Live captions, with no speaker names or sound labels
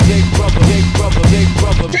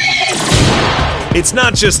It's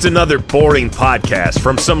not just another boring podcast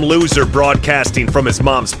from some loser broadcasting from his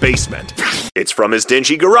mom's basement. It's from his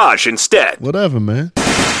dingy garage instead. Whatever, man.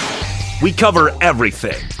 We cover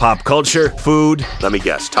everything. Pop culture, food, let me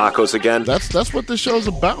guess, tacos again? That's what this show's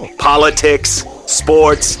about. Politics,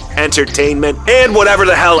 sports, entertainment, and whatever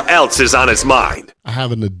the hell else is on his mind. I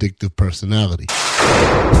have an addictive personality.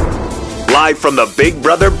 Live from the Big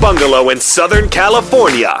Brother Bungalow in Southern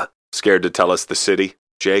California. Scared to tell us the city,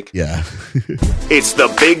 Jake? Yeah. It's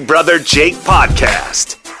the Big Brother Jake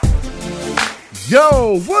Podcast.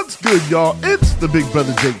 Yo, what's good, y'all? It's the Big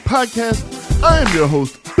Brother Jake Podcast. I am your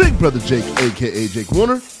host, Big Brother Jake, a.k.a. Jake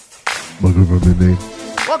Warner.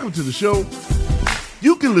 Welcome to the show.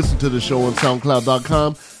 You can listen to the show on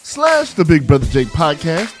SoundCloud.com/The Big Brother Jake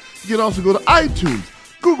Podcast. You can also go to iTunes,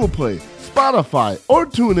 Google Play, Spotify, or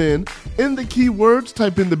tune in the keywords,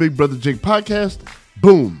 type in the Big Brother Jake Podcast.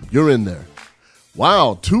 Boom, you're in there.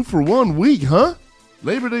 Wow, 2-for-1 week, huh?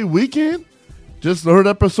 Labor Day weekend? Just heard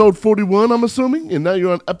episode 41, I'm assuming, and now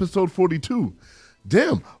you're on episode 42.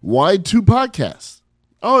 Damn, why 2 podcasts?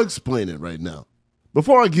 I'll explain it right now.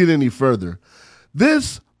 Before I get any further,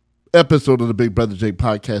 this episode of the Big Brother Jake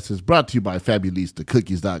Podcast is brought to you by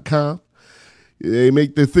FabulistCookies.com. They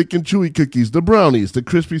make the thick and chewy cookies, the brownies, the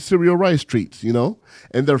crispy cereal rice treats, and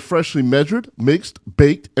they're freshly measured, mixed,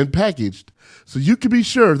 baked, and packaged, so you can be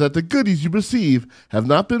sure that the goodies you receive have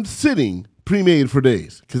not been sitting pre-made for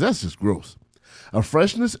days, because that's just gross. A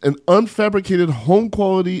freshness and unfabricated home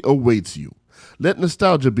quality awaits you. Let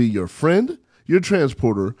nostalgia be your friend, your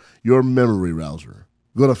transporter, your memory rouser.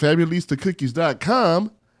 Go to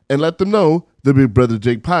FabulistCookies.com and let them know the Big Brother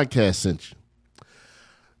Jake Podcast sent you.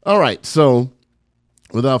 All right, so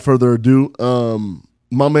without further ado,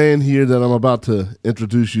 my man here that I'm about to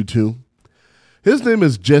introduce you to, his name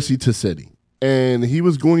is Jesse Tossetti, and he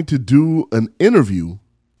was going to do an interview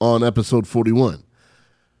on episode 41.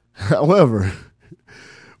 However,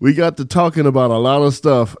 we got to talking about a lot of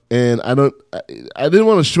stuff, and I didn't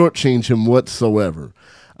want to shortchange him whatsoever.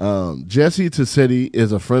 Jesse Tossetti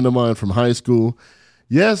is a friend of mine from high school.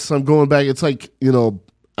 Yes, I'm going back. It's like,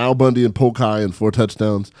 Al Bundy and Polk High and 4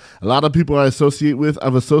 touchdowns. A lot of people I've associated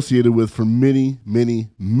with for many, many,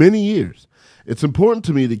 many years. It's important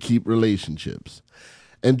to me to keep relationships.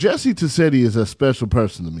 And Jesse Tossetti is a special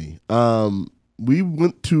person to me. We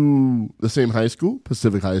went to the same high school,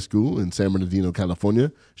 Pacific High School in San Bernardino,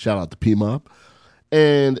 California. Shout out to PMOP.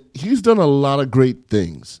 And he's done a lot of great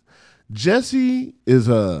things. Jesse is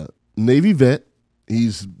a Navy vet.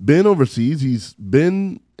 He's been overseas. He's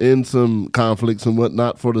been in some conflicts and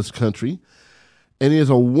whatnot for this country. And he has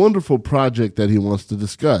a wonderful project that he wants to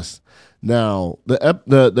discuss. Now,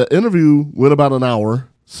 the interview went about an hour,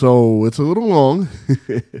 so it's a little long.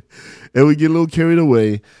 And we get a little carried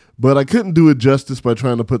away. But I couldn't do it justice by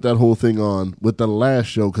trying to put that whole thing on with the last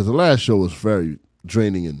show, because the last show was very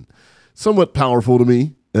draining and somewhat powerful to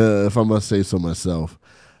me, if I must say so myself.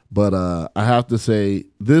 But I have to say,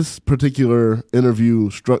 this particular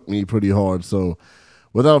interview struck me pretty hard. So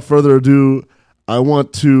without further ado, I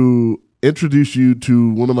want to introduce you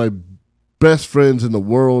to one of my best friends in the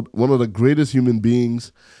world, one of the greatest human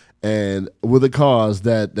beings, and with a cause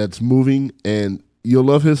that's moving, and you'll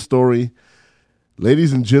love his story.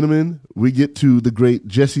 Ladies and gentlemen, we get to the great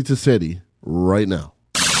Jesse Tossetti right now.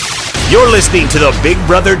 You're listening to the Big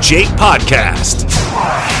Brother Jake Podcast.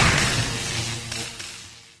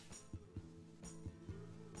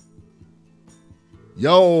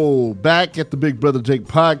 Yo, back at the Big Brother Jake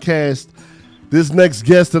Podcast. This next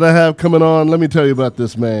guest that I have coming on, let me tell you about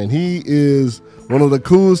this man. He is one of the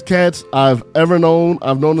coolest cats I've ever known.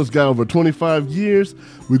 I've known this guy over 25 years.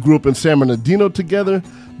 We grew up in San Bernardino together.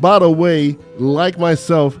 By the way, like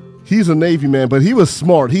myself, he's a Navy man, but he was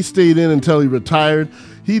smart. He stayed in until he retired.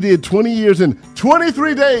 He did 20 years and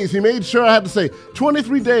 23 days. He made sure I had to say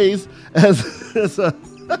 23 days as a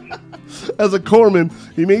corpsman.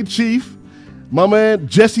 He made chief. My man,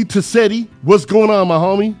 Jesse Tossetti. What's going on, my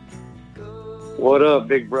homie? What up,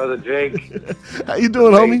 Big Brother Jake? How you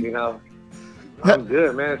doing, homie? I'm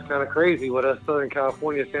good, man. It's kind of crazy what us Southern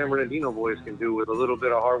California San Bernardino boys can do with a little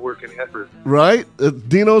bit of hard work and effort. Right?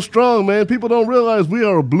 Dino strong, man. People don't realize we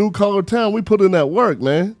are a blue-collar town. We put in that work,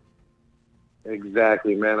 man.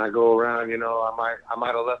 Exactly, man. I go around, I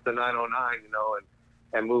might have left the 909,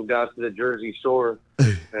 and moved out to the Jersey Shore.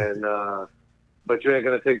 But you ain't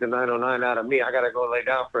going to take the 909 out of me. I got to go lay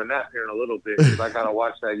down for a nap here in a little bit because I got to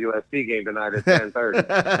watch that USC game tonight at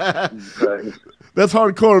 10:30. That's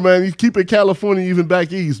hardcore, man. You keep it California even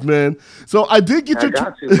back east, man. So I did get I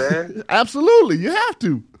got to, man. Absolutely. You have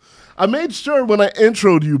to. I made sure when I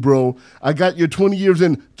introed you, bro, I got your 20 years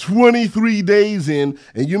in, 23 days in,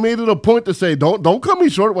 and you made it a point to say, don't cut me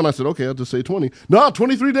short when I said, okay, I'll just say 20. No,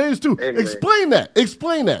 23 days too. Anyway. Explain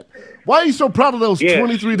that. Why are you so proud of those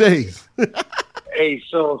 23 days? Hey,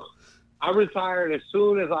 so I retired as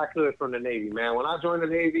soon as I could from the Navy, man. When I joined the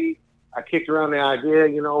Navy, I kicked around the idea,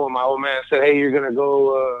 when my old man said, hey, you're going to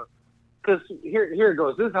go, because here it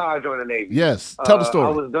goes. This is how I joined the Navy. Yes, tell the story.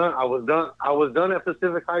 I was done at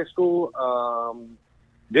Pacific High School.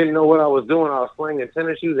 Didn't know what I was doing. I was playing in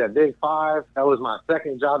tennis shoes at Big 5. That was my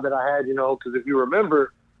second job that I had, because if you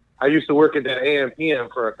remember, I used to work at that AM/PM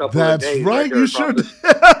for a couple of days. That's right, you sure did.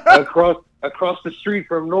 across the street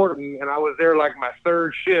from Norton, and I was there like my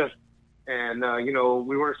third shift. And,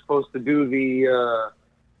 we weren't supposed to do the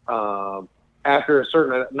after a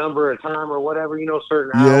certain number of time or whatever,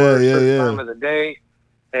 certain hours, certain time of the day.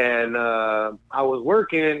 And I was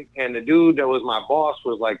working, and the dude that was my boss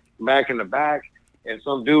was like back in the back, and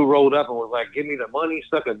some dude rolled up and was like, give me the money,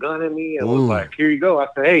 stuck a gun in me, and was like, here you go. I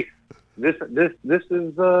said, hey, this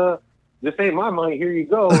ain't my money, here you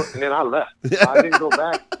go. And then I left. I didn't go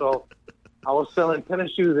back. So I was selling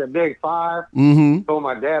tennis shoes at Big 5. Told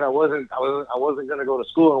my dad I wasn't going to go to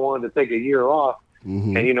school. I wanted to take a year off.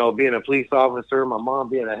 And, being a police officer, my mom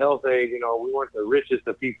being a health aide, we weren't the richest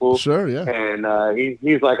of people. Sure, yeah. And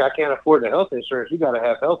he's like, I can't afford the health insurance. You got to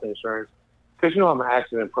have health insurance. Because, I'm an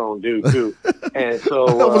accident-prone dude, too. And so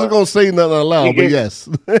I wasn't going to say nothing out loud, but yes.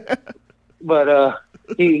 But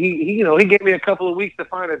he gave me a couple of weeks to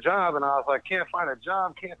find a job, and I was like, can't find a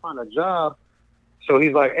job. So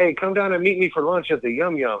he's like, hey, come down and meet me for lunch at the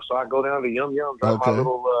Yum Yum. So I go down to Yum Yum, drive my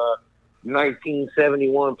little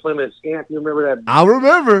 1971 Plymouth Scamp. You remember that? I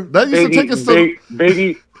remember. That used to take us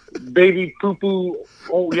baby poo-poo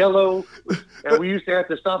old yellow. And we used to have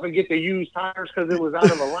to stop and get the used tires because it was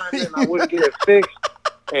out of alignment and I wouldn't get it fixed.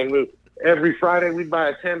 And every Friday we'd buy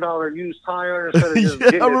a $10 used tire instead of just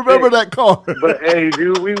getting I remember that car. But hey,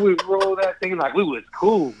 dude, we would roll that thing like we was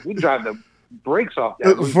cool. We drive the brakes off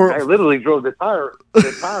that. I literally drove the tire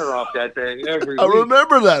off that thing every week. I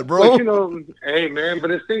remember that, bro. But, hey, man,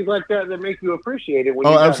 but it's things like that make you appreciate it when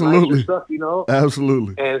you got nicer stuff,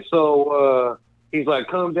 Absolutely. And so he's like,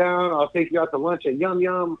 come down. I'll take you out to lunch at Yum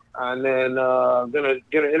Yum, and then gonna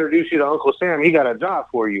introduce you to Uncle Sam. He got a job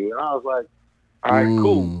for you. And I was like, all right,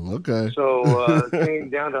 cool. Okay. So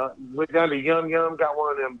went down to Yum Yum, got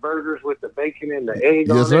one of them burgers with the bacon and the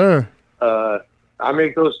egg on it. Yes, sir. I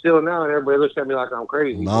make those still now, and everybody looks at me like I'm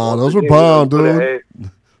crazy. Nah, those were bomb, dude.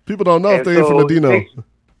 People don't know if they ain't from Ladino.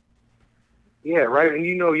 Yeah, right. And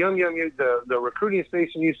Yum Yum, the recruiting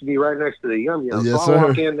station used to be right next to the Yum Yum. Yes, so I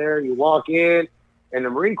walk in there, you walk in, and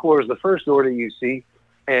the Marine Corps is the first door that you see.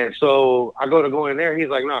 And so I go in there. He's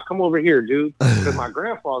like, "No, come over here, dude." Because my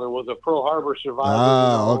grandfather was a Pearl Harbor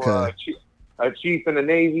survivor. Okay. A chief in the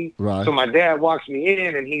Navy. Right. So my dad walks me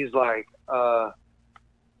in, and he's like,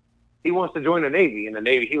 he wants to join the Navy. In the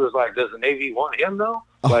Navy, he was like, does the Navy want him, though?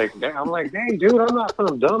 Like, I'm like, dang, dude, I'm not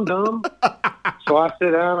some dumb. So I sit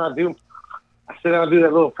down, do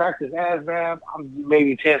that little practice ASVAB. I'm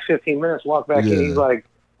maybe 10, 15 minutes, walk back in. He's like,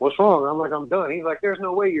 what's wrong? I'm like, I'm done. He's like, there's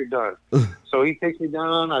no way you're done. So he takes me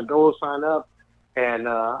down. I go sign up. And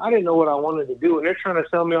I didn't know what I wanted to do. And they're trying to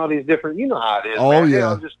sell me all these different, you know how it is, man.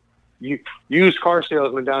 Yeah. Just used car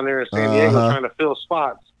salesman down there in San Diego trying to fill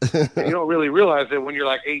spots. And you don't really realize it when you're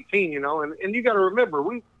like 18, and you got to remember,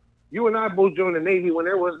 you and I both joined the Navy when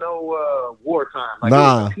there was no wartime. Like, it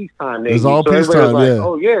was peacetime Navy. It was all peacetime, like,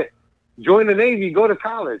 oh, yeah, join the Navy, go to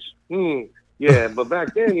college. Yeah, but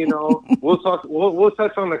back then, we'll talk. We'll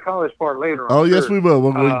touch on the college part later. Yes, we will.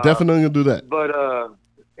 We're definitely gonna do that. But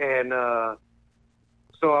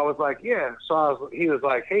so I was like, yeah. So he was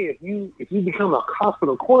like, hey, if you become a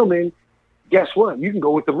hospital corpsman, guess what? You can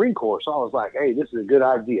go with the Marine Corps. So I was like, hey, this is a good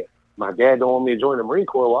idea. My dad don't want me to join the Marine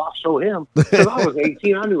Corps. Well, I'll show him. Because I was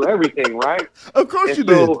 18. I knew everything, right? Of course you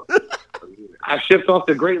did. I shipped off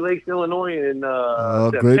to Great Lakes, Illinois in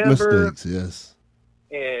September. Great mistakes, yes.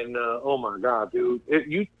 And, oh, my God, dude.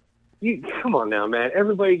 You come on now, man.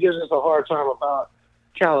 Everybody gives us a hard time about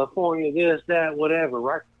California, this, that, whatever,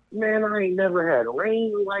 right? Man, I ain't never had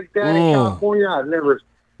rain like that in California. I've never,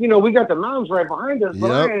 we got the mountains right behind us,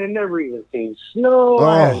 but I had never even seen snow.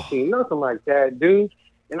 I hadn't seen nothing like that, dude.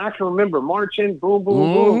 And I can remember marching, boom,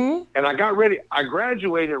 boom, boom. And I got ready. I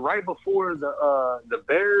graduated right before the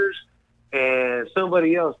Bears and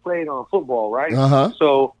somebody else played on football, right?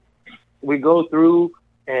 So we go through,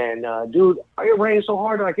 and, dude, it rained so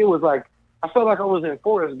hard, like it was like, I felt like I was in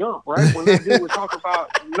Forrest Gump, right? When that dude would talk about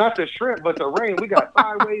not the shrimp, but the rain. We got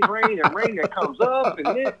sideways rain and rain that comes up and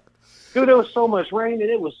this. Dude, there was so much rain and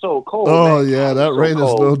it was so cold. Oh, man. yeah, that So rain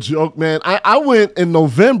cold. is no joke, man. I went in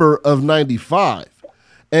November of 95,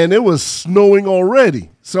 and it was snowing already.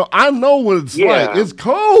 So I know what it's like. It's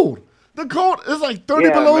cold. The cold is like 30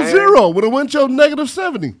 below zero with a wind chill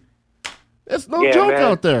 -70. It's no joke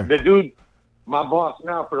out there. The dude, my boss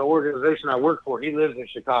now for the organization I work for, he lives in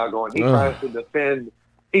Chicago, and he tries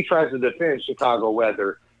to defend Chicago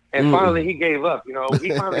weather. And finally, he gave up. You know, he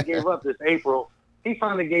finally gave up this April. He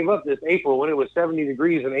finally gave up this April when it was 70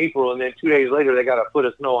 degrees in April, and then 2 days later they got a foot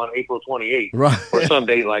of snow on April 28th, or some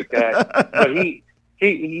day like that. But he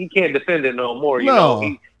can't defend it no more. You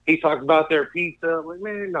know, he talks about their pizza. I'm like,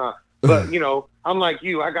 man, nah. But you know, I'm like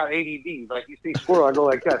you. I got ADD. Like you see squirrel, I go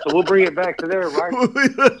like that. So we'll bring it back to there, right?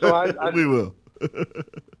 So we will.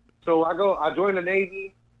 So I joined the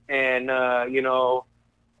Navy, and you know.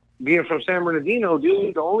 Being from San Bernardino,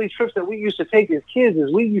 dude, the only trips that we used to take as kids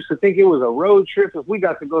is we used to think it was a road trip if we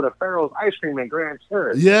got to go to Farrell's Ice Cream at Grand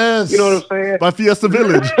Terrace. Yes. You know what I'm saying? By Fiesta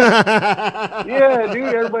Village. Yeah,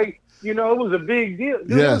 dude, everybody, you know, it was a big deal.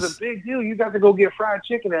 Dude, It was a big deal. You got to go get fried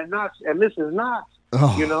chicken at Mrs.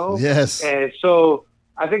 Knott's, you know? Yes. And so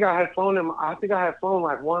I think I had flown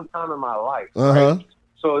like one time in my life. Right?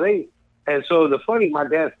 So my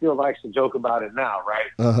dad still likes to joke about it now,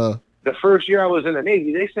 right? The first year I was in the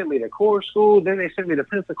Navy, they sent me to Corps School. Then they sent me to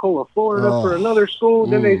Pensacola, Florida for another school.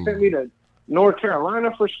 Then they sent me to North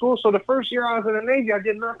Carolina for school. So the first year I was in the Navy, I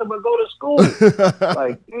did nothing but go to school.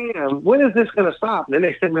 Like, damn, when is this going to stop? And then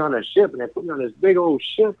they sent me on a ship, and they put me on this big old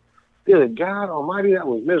ship. Good God almighty, that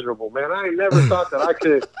was miserable, man. I never thought that I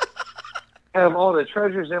could have all the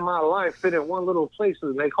treasures in my life fit in one little place,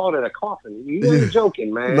 and they called it a coffin. You ain't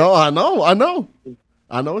joking, man. No, I know.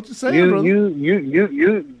 I know what you're saying, brother.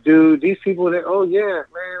 You, dude, these people that, oh, yeah,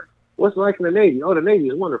 man, what's it like in the Navy? Oh, the Navy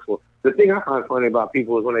is wonderful. The thing I find funny about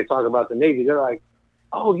people is when they talk about the Navy, they're like,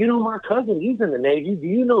 oh, you know my cousin, he's in the Navy. Do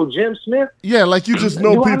you know Jim Smith? Yeah, like you just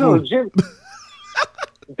know people. I know Jim.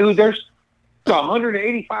 Dude, there's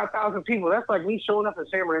 185,000 people. That's like me showing up in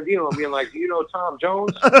San Bernardino and being like, do you know Tom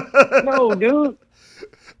Jones? No, dude.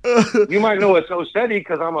 You might know a Tossetti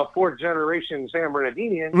because I'm a fourth generation San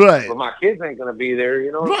Bernardinian, right? But my kids ain't gonna be there,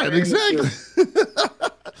 you know. Right, exactly.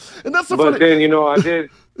 And that's but then you know I did.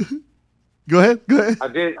 Go ahead. I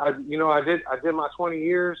did my 20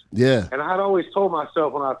 years. Yeah. And I had always told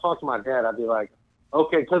myself when I talked to my dad, I'd be like,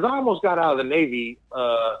 okay, because I almost got out of the Navy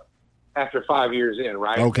after 5 years in,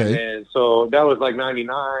 right? Okay. And so that was like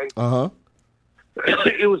 99.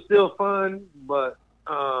 It was still fun, but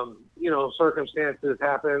you know, circumstances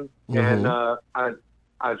happened, and I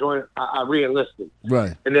re-enlisted.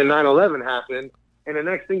 Right. And then 9/11 happened, and the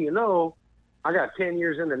next thing you know, I got 10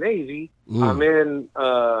 years in the Navy. I'm in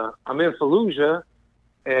Fallujah,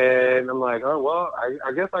 and I'm like, oh well,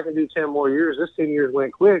 I guess I can do 10 more years. This 10 years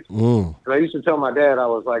went quick. And I used to tell my dad, I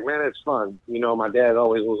was like, man, it's fun. You know, my dad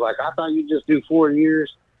always was like, I thought you'd just do 4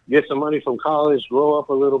 years, get some money from college, grow up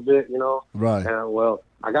a little bit, you know. Right. And well,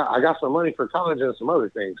 I got some money for college and some other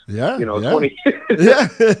things. Yeah. You know, 20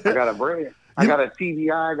 years. I got a brain. I got a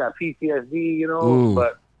TBI. I got PTSD. You know,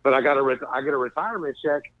 but I get a retirement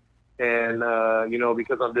check, and you know,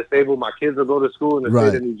 because I'm disabled, my kids will go to school in the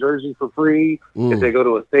state of New Jersey for free if they go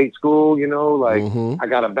to a state school. You know, like I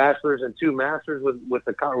got a bachelor's and 2 masters with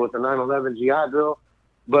the 9/11 GI Bill.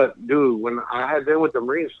 But dude, when I had been with the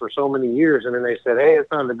Marines for so many years, and then they said, "Hey, it's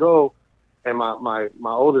time to go," and my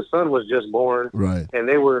oldest son was just born, right? And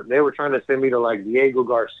they were trying to send me to like Diego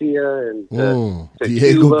Garcia and to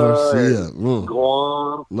Diego Cuba Garcia, and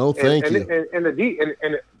Guam. No, thank you.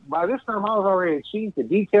 And by this time, I was already a chief. The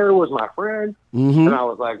detailer was my friend, and I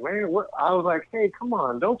was like, man, what? I was like, hey, come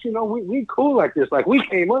on, don't you know we cool like this? Like we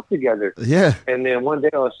came up together. Yeah. And then one day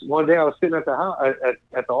I was sitting at the house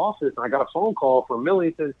at the office, and I got a phone call from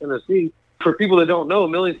Millington, Tennessee. For people that don't know,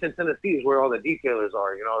 Millington, Tennessee is where all the detailers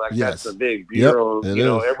are. You know, like that's the big bureau. Yep, you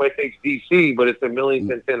know, everybody thinks D.C., but it's in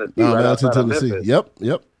Millington, Tennessee. No, right outside Tennessee.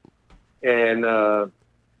 Yep. And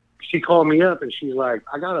she called me up, and she's like,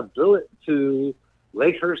 I got a billet to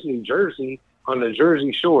Lakehurst, New Jersey, on the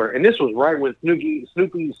Jersey Shore. And this was right when Snoopy,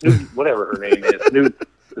 whatever her name is.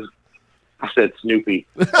 I said Snoopy.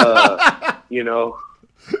 You know.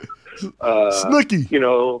 Snooky. You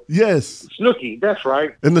know. Yes. Snooky, that's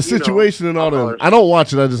right. And the situation and all that. I don't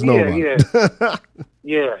watch it, I just know about it.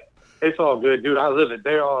 Yeah. It's all good, dude. I live it.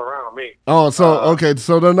 They're all around me. Oh, so okay.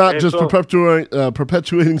 So they're not just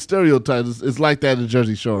perpetuating stereotypes. It's like that in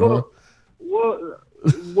Jersey Shore, huh?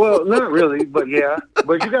 Well, not really, but yeah.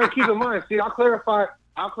 But you got to keep in mind. See, I'll clarify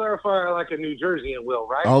like a New Jerseyan will,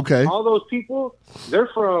 right? Okay. All those people, they're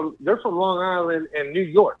from Long Island and New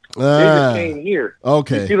York. They just came here.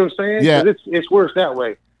 Okay. You see what I'm saying? Yeah. It's worse that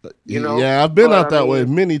way. Yeah, I've been out that way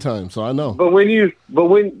many times, so I know. But when you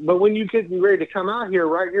getting ready to come out here,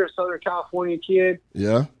 right? You're a Southern California kid.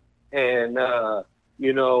 Yeah. And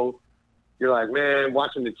you're like, man,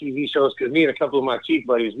 watching the TV shows, because me and a couple of my chief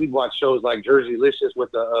buddies, we'd watch shows like Jersey Licious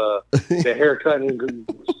with the haircut and,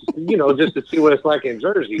 just to see what it's like in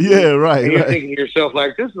Jersey. Yeah, right. And you're thinking to yourself,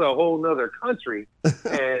 like, this is a whole nother country.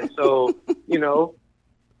 And so,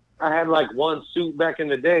 I had like one suit back in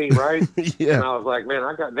the day, right? Yeah. And I was like, man,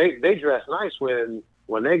 they dress nice when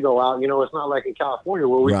they go out. It's not like in California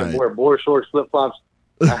where we can wear board shorts, flip-flops,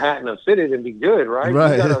 a hat, and a fitted and be good, right?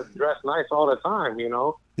 Right. You got to dress nice all the time,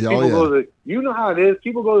 Yeah, People go to how it is.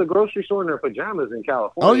 People go to the grocery store in their pajamas in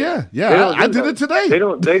California. Oh yeah. I did it today. They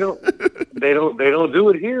don't do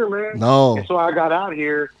it here, man. No. And so I got out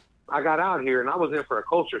here and I was in for a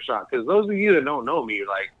culture shock, because those of you that don't know me,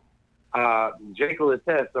 like, Jake will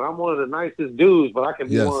attest that I'm one of the nicest dudes, but I can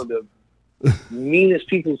be one of the meanest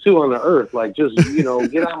people too on the earth. Like, just, get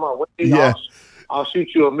out of my way. Yeah. I'll shoot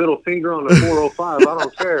you a middle finger on the 405. I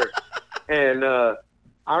don't care. And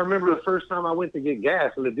I remember the first time I went to get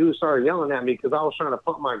gas, and the dude started yelling at me because I was trying to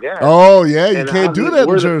pump my gas. Oh yeah, you can't do that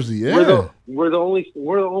in Jersey. Yeah, we're the only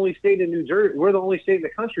state in New Jersey. We're the only state in the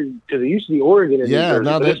country, because it used to be Oregon and New Jersey.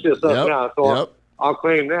 Now it's just up now. So yep. I'll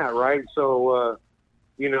claim that, right? So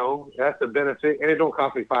that's a benefit, and it don't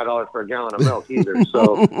cost me $5 for a gallon of milk either.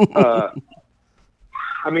 So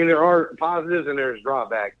there are positives and there's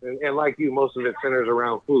drawbacks, and like you, most of it centers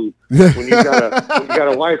around food. When you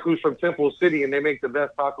got a wife who's from Temple City and they make the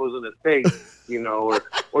best tacos in the state,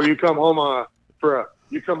 or you come home for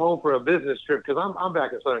a business trip, because I'm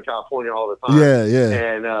back in Southern California all the time. Yeah.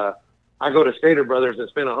 And I go to Stater Brothers and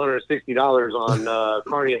spend $160 on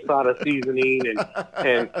carne asada seasoning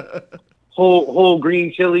and whole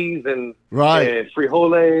green chilies and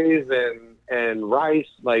frijoles and rice.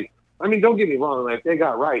 Like, don't get me wrong, like, they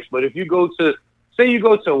got rice, but if you go to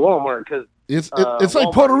Walmart, because it's like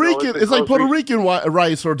Walmart, Puerto Rican, it's like Puerto Rican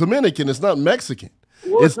rice or Dominican. It's not Mexican.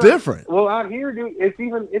 Well, it's different. Well, out here, dude, it's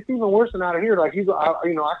even worse than out of here. Like, you go,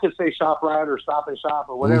 I could say ShopRite or Stop and Shop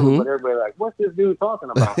or whatever, but everybody like, what's this dude talking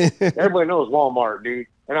about? Everybody knows Walmart, dude.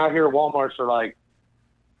 And out here, Walmarts are like,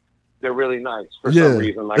 they're really nice for some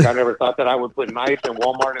reason. Like, I never thought that I would put nice and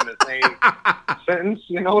Walmart in the same sentence.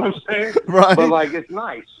 You know what I'm saying? Right. But like, it's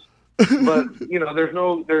nice. But there's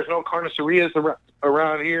no carnicerias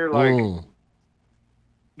around here. Like,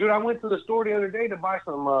 dude, I went to the store the other day to buy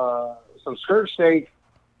some skirt steak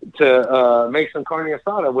to make some carne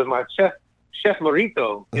asada with my chef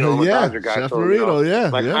Marito. My Dodger guy. Chef Marito,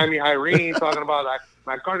 like Irene talking about like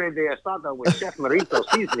my carne de asada with Chef Marito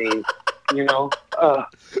seasoning.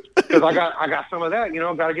 Because I got some of that.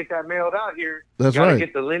 Got to get that mailed out here. That's gotta right.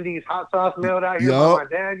 Get the Lindy's hot sauce mailed out here by my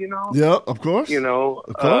dad. Yeah, of course.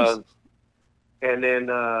 Of course. And then,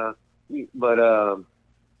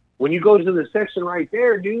 when you go to the section right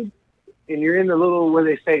there, dude, and you're in the little where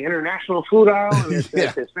they say international food aisle and it's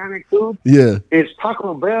Hispanic food. Yeah. It's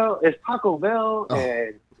Taco Bell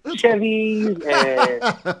and Chevy's and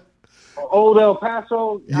Old El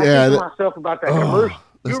Paso. I think to myself about that commercial.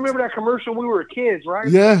 You remember that commercial? We were kids, right?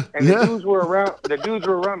 Yeah. And the dudes were around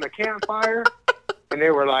the campfire, and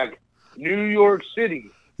they were like, New York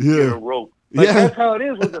City, get a rope. Like, that's how it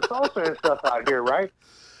is with the salsa and stuff out here, right?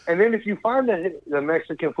 And then if you find the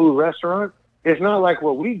Mexican food restaurant, it's not like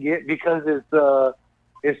what we get, because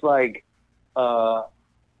it's like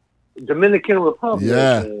Dominican Republic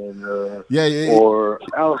or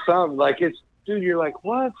El Salvador. Like, it's, dude, you're like,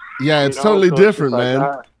 what? Yeah, it's totally different,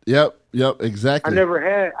 man. Yep, exactly. I never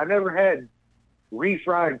had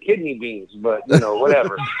refried kidney beans, but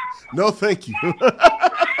whatever. No, thank you.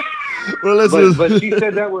 Well, listen. But she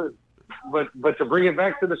said that was, but to bring it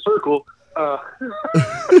back to the circle,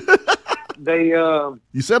 they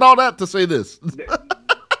you said all that to say this.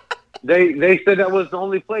 They said that was the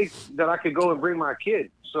only place that I could go and bring my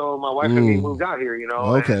kid. So my wife and me moved out here,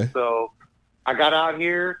 Okay. And so I got out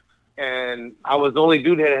here, and I was the only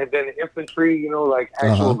dude that had been in infantry, like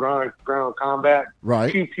actual ground combat.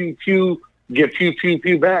 Right. Pew, pew, pew, get pew, pew,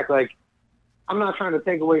 pew back. Like, I'm not trying to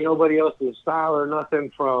take away nobody else's style or nothing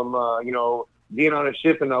from, being on a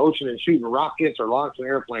ship in the ocean and shooting rockets or launching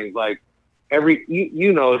airplanes. Like, to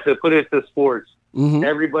put it to sports,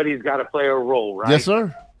 everybody's got to play a role, right? Yes,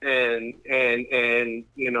 sir. And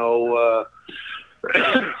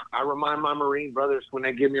I remind my Marine brothers when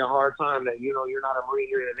they give me a hard time that, you're not a Marine,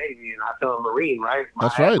 you're in the Navy. And I tell them, Marine, right? My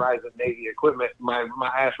That's ass right. rides in Navy equipment. My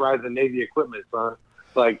ass rides in Navy equipment, son.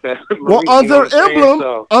 Like that. Well, on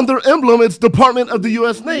their emblem, it's Department of the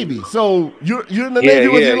U.S. Navy. So you're in the Navy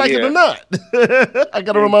whether you like it or not. I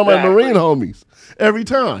got to remind my Marine homies every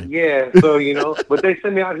time. Yeah, so, but they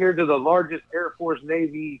send me out here to the largest Air Force,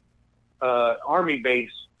 Navy, Army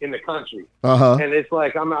base in the country. And it's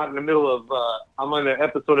like I'm out in the middle of, I'm on an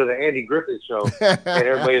episode of the Andy Griffith Show. And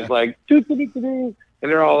everybody's like, and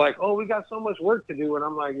they're all like, oh, we got so much work to do. And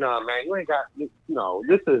I'm like, nah, man, you ain't got, no,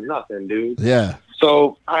 this is nothing, dude. Yeah.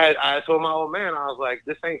 So I told my old man, I was like,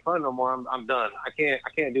 this ain't fun no more. I'm done. I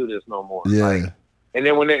can't do this no more. Yeah. Like, and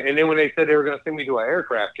then when they said they were going to send me to an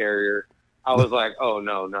aircraft carrier, I was like, oh,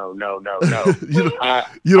 no. You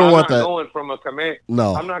don't want that. Going from a command.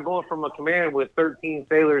 No. I'm not going from a command with 13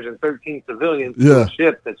 sailors and 13 civilians to a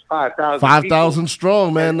ship that's 5,000 5,000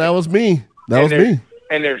 strong, man. That was me.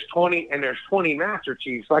 And there's 20 Master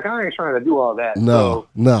Chiefs. Like, I ain't trying to do all that. No.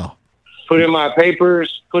 Put in my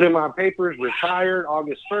papers, retired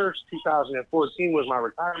August 1st, 2014 was my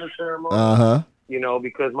retirement ceremony.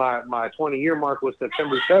 Because my 20-year mark was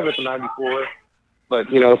September 7th of 94. But,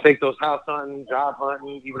 take those house hunting, job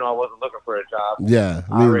hunting, even though I wasn't looking for a job. Yeah.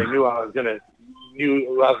 I already knew I was gonna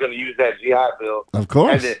use that GI Bill. Of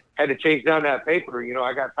course. Had to chase down that paper.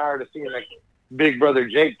 I got tired of seeing that Big Brother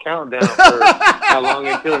Jake countdown for how long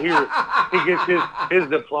until he gets his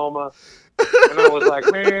diploma. And I was like,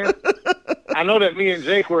 man, I know that me and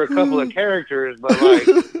Jake were a couple of characters, but like,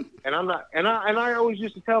 and I'm not, and I always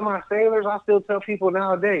used to tell my sailors, I still tell people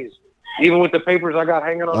nowadays, even with the papers I got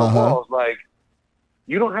hanging on the walls, like,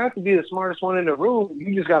 you don't have to be the smartest one in the room.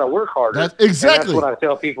 You just got to work harder. That's what I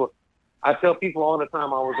tell people. I tell people all the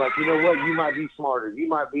time, I was like, you know what? You might be smarter. You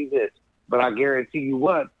might be this. But I guarantee you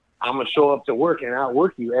what? I'm going to show up to work and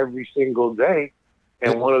outwork you every single day.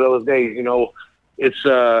 And one of those days, it's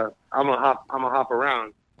I'm going to hop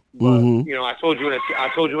around. But, I told you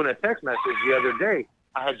in a text message the other day,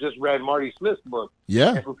 I had just read Marty Smith's book.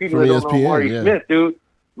 Yeah. And for people that don't know Marty Smith, dude,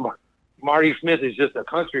 Marty Smith is just a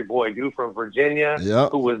country boy, dude, from Virginia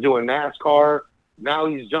who was doing NASCAR. Now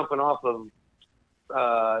he's jumping off of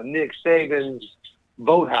Nick Saban's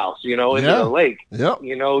boathouse, into the lake,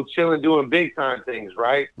 chilling, doing big time things,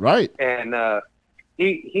 right? Right. And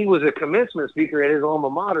he was a commencement speaker at his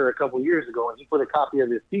alma mater a couple years ago, and he put a copy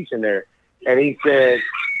of his speech in there. And he said,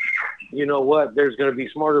 you know what, there's going to be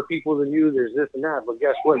smarter people than you, there's this and that, but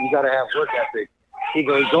guess what? You got to have work ethic. He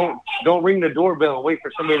goes, don't ring the doorbell and wait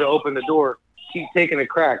for somebody to open the door. Keep taking a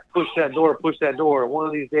crack. Push that door. One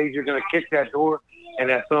of these days you're going to kick that door, and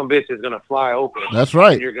that son of a bitch is going to fly open. That's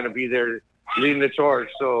right. And you're going to be there leading the charge.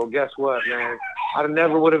 So guess what, man? I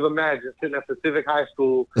never would have imagined sitting at Pacific High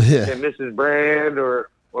School in Mrs. Brand or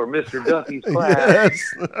Mr. Duffy's class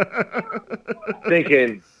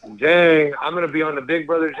thinking, dang, I'm going to be on the Big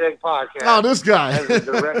Brother Jake podcast. Oh, this guy. as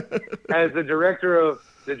the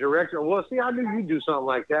director. Well, see, I knew you'd do something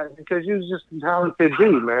like that because you was just a talented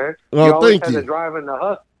dude, man. Well, you always thank had you. to drive in the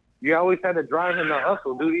hustle. You always had to drive in the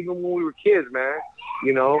hustle, dude, even when we were kids, man.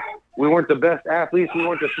 We weren't the best athletes. We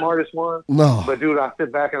weren't the smartest ones. No. But, dude, I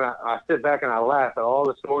sit back and I laugh at all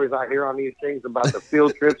the stories I hear on these things about the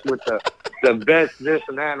field trips with the best this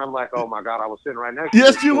and that. And I'm like, oh, my God, I was sitting right next to you.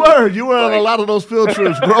 Yes, you were. You were on a lot of those field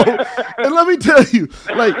trips, bro. And let me tell you,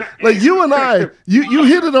 like you and I, you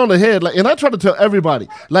hit it on the head. Like, and I try to tell everybody,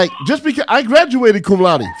 like, just because I graduated cum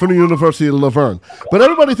laude from the University of Laverne, but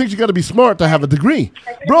everybody thinks you got to be smart to have a degree.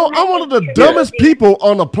 Bro, I'm one of the dumbest people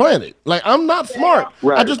on the planet. Like, I'm not smart.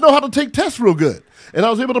 Right. I just know how to take tests real good. And I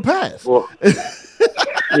was able to pass. Well,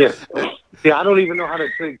 yeah. See, I don't even know how to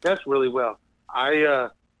take tests really well.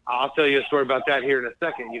 I'll tell you a story about that here in a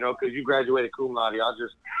second, because you graduated cum laude. I'll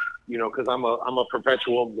just, because I'm a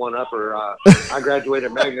perpetual one-upper. I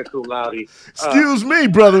graduated magna cum laude. Excuse me,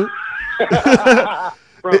 brother.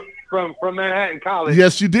 from Manhattan College.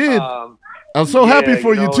 Yes, you did. I'm so happy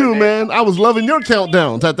for you too, man. I was loving your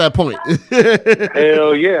countdowns at that point.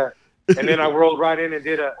 Hell yeah. And then I rolled right in and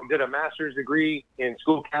did a master's degree in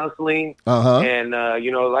school counseling. And,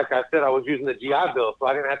 like I said, I was using the GI Bill, so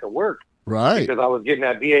I didn't have to work. Right. Because I was getting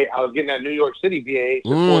that New York City BA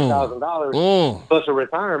for $4,000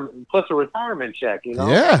 plus a retirement check,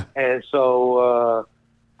 Yeah. And so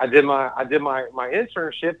I did my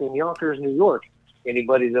internship in Yonkers, New York.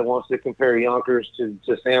 Anybody that wants to compare Yonkers to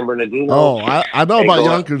San Bernardino? Oh, I know about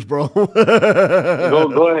Yonkers, bro. go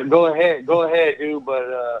ahead, dude.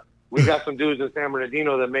 But we got some dudes in San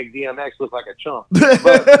Bernardino that make DMX look like a chump.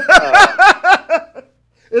 But,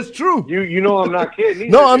 it's true. You know I'm not kidding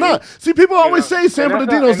either, No, I'm not. See, people always say San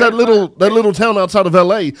Bernardino's that little town outside of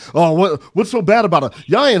L.A. Oh, what's so bad about it?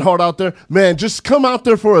 Y'all ain't hard out there. Man, just come out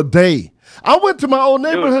there for a day. I went to my old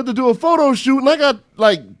neighborhood to do a photo shoot, and I got,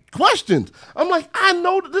 like, questions. I'm like, I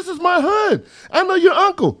know that this is my hood. I know your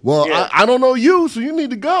uncle. Well, Yeah. I don't know you, so you need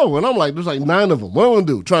to go. And I'm like, there's like 9 of them. What am I going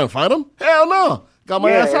to do? Try and fight them? Hell no. Got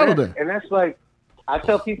my ass out of there. And that's like, I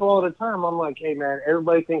tell people all the time, I'm like, hey, man,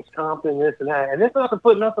 everybody thinks Compton, this and that. And it's not to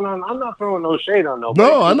put nothing on. I'm not throwing no shade on nobody.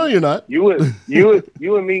 No, I know you're not. You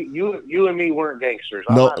and me weren't gangsters.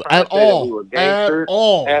 I'm No, not trying at to say that all. we were gangsters.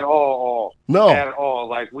 At all. No. At all.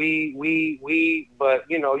 Like we, but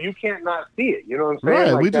you know, you can't not see it. You know what I'm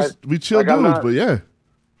saying? Right. Like we chill like dudes, but yeah.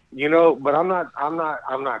 You know, but I'm not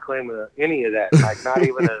claiming any of that. Like not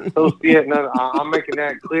even an associate. None. I'm making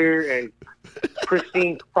that clear and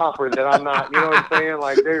pristine proper that I'm not. You know what I'm saying?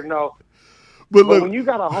 Like there's no. But look, when you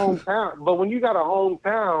got a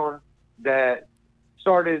hometown that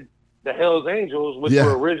started the Hells Angels, which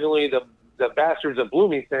were originally the Bastards of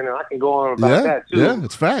Bloomington, and I can go on about that too. Yeah,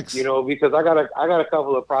 it's facts. You know, because I got a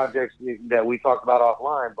couple of projects that we talked about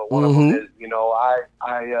offline, but one of them is, you know, I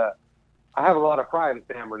have a lot of pride in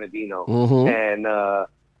San Bernardino, and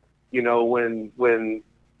you know, when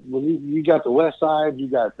you got the West Side, you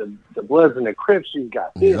got the Bloods and the Crips, you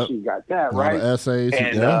got this, you got that, right? Essays,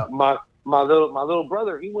 and my little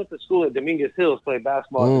brother, he went to school at Dominguez Hills, played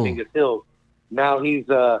basketball at Dominguez Hills. Now he's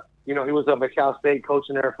you know, he was up at Cal State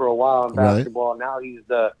coaching there for a while in basketball. Now he's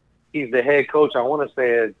the head coach. I want to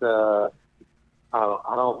say it's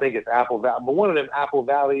I don't think it's Apple Valley, but one of them Apple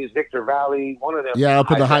Valleys, Victor Valley, one of them. Yeah,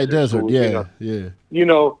 up in the high desert. Schools, yeah. You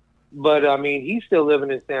know, but I mean, he's still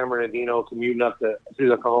living in San Bernardino, commuting up through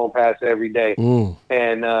the Cajon Pass every day.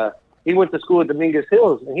 And he went to school at Dominguez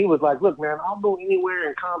Hills, and he was like, "Look, man, I'll go anywhere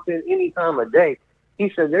in Compton any time of day."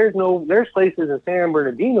 He said, "There's places in San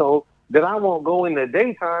Bernardino that I won't go in the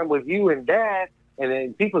daytime with you and Dad." And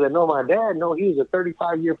then people that know my dad know he was a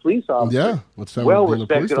 35-year police officer. Yeah, well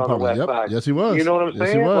respected on the West Side. Yes, he was. You know what I'm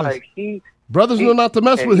saying? He was. Like brothers know not to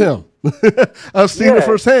mess with him. I've seen it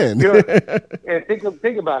firsthand. You know, and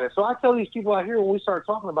think about it. So I tell these people out here when we start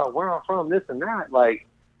talking about where I'm from, this and that, like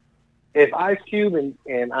if Ice Cube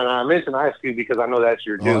and I mention Ice Cube because I know that's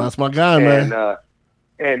your dude. Oh, that's my guy, man.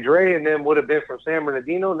 And Dre and them would have been from San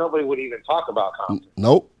Bernardino, nobody would even talk about Compton.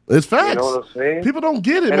 Nope. It's facts. You know what I'm saying? People don't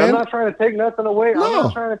get it, and man. I'm not trying to take nothing away. No. I'm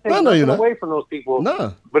not trying to take nothing away from those people.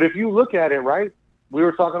 No. But if you look at it, right, we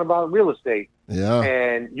were talking about real estate. Yeah.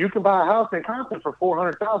 And you can buy a house in Compton for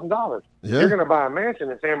 $400,000. Yeah. You're going to buy a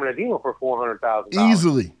mansion in San Bernardino for $400,000.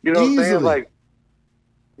 Easily. You know what I'm saying? Like,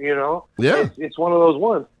 you know? Yeah. It's one of those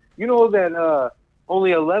ones. You know that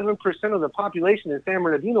only 11% of the population in San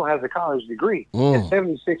Bernardino has a college degree, and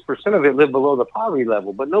 76% of it live below the poverty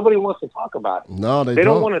level. But nobody wants to talk about it. No, they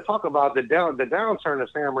don't want to talk about the downturn of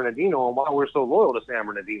San Bernardino and why we're so loyal to San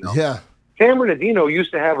Bernardino. Yeah, San Bernardino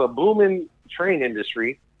used to have a booming train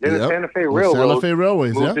industry. Then the Santa Fe Railroad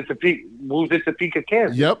moved it to Topeka,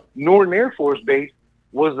 Kansas. Yep. Norton Air Force Base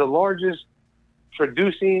was the largest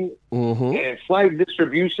producing and flight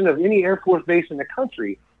distribution of any Air Force base in the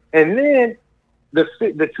country. And then the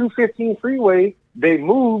 215 freeway, they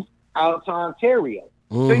moved out to Ontario.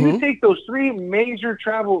 So you take those three major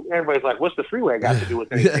travel, everybody's like, what's the freeway got to do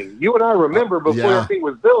with anything? You and I remember before everything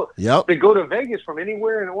was built, to go to Vegas from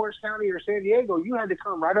anywhere in Orange County or San Diego, you had to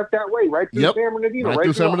come right up that way, right through San Bernardino. Right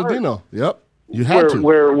through San Bernardino. Yep. You had to.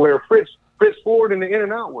 Where Fritz Ford and the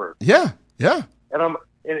In-N-Out were. Yeah. And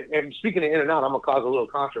speaking of In-N-Out, I'm going to cause a little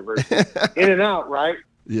controversy. In-N-Out, right?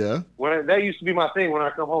 Yeah. That used to be my thing. When I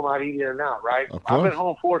come home, I'd eat In-N-Out, right? I've been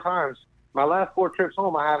home 4 times. My last 4 trips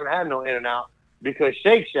home, I haven't had no In-N-Out because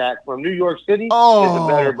Shake Shack from New York City is a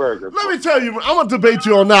better burger. Let me tell you, I'm going to debate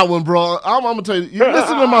you on that one, bro. I'm going to tell you. You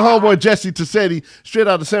listen to my homeboy Jesse Tossetti, straight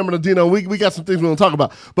out of San Bernardino. We got some things we're going to talk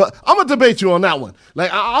about. But I'm going to debate you on that one. Like,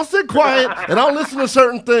 I'll sit quiet and I'll listen to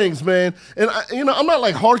certain things, man. And, I'm not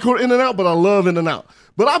like hardcore In-N-Out, but I love In-N-Out.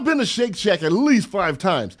 But I've been to Shake Shack at least 5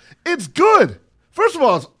 times. It's good. First of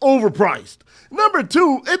all, it's overpriced. Number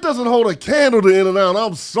 2, it doesn't hold a candle to In-N-Out.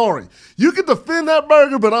 I'm sorry. You can defend that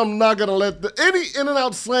burger, but I'm not going to let any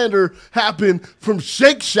In-N-Out slander happen from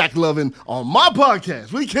Shake Shack loving on my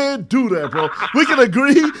podcast. We can't do that, bro. We can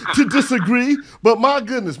agree to disagree, but my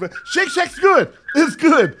goodness, man. Shake Shack's good. It's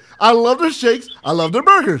good. I love their shakes. I love their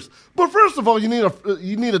burgers. But first of all, you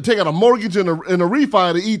need to take out a mortgage and a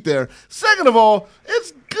refi to eat there. Second of all,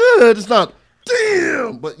 it's good. It's not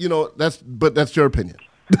damn, but that's your opinion.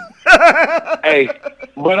 Hey,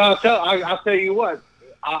 but I'll tell you what.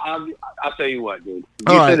 I'll tell you what, dude.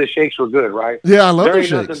 You said the shakes were good, right? Yeah, I love the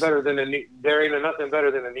shakes. There ain't nothing better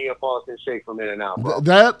than a Neapolitan shake from In-N-Out, bro.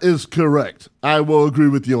 That is correct. I will agree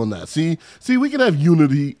with you on that. See, we can have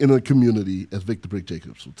unity in a community, as Victor Brick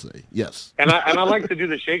Jacobs would say. Yes. And I like to do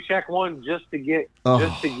the Shake Shack one just to get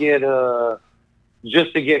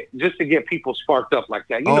just to get people sparked up like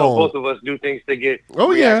that. You know, both of us do things to get.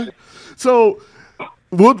 Yeah. So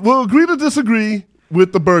we'll agree to disagree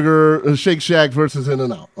with the burger Shake Shack versus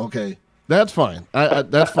In-N-Out. Okay, that's fine.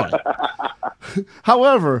 That's fine.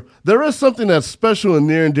 However, there is something that's special and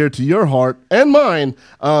near and dear to your heart and mine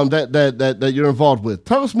that you're involved with.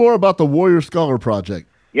 Tell us more about the Warrior Scholar Project.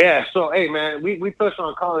 Yeah, so hey man, we touch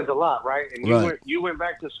on college a lot, right? And you went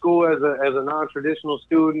back to school as a non-traditional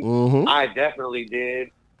student. Mm-hmm. I definitely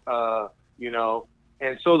did. And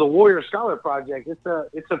so the Warrior Scholar Project,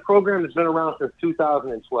 it's a program that's been around since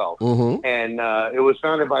 2012. Mm-hmm. And it was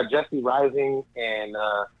founded by Jesse Rising and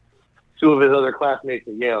two of his other classmates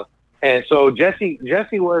at Yale. And so Jesse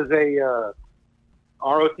was a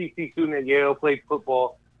ROTC student at Yale, played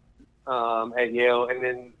football at Yale, and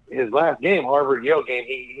then his last game, Harvard-Yale game,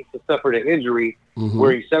 he suffered an injury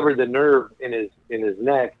where he severed the nerve in his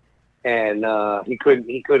neck, and he couldn't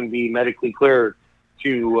be medically cleared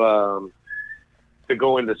to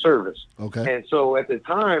go into service. Okay. And so at the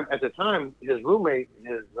time, his roommate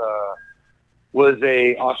was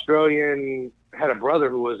a Australian. Had a brother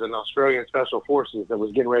who was an Australian Special Forces that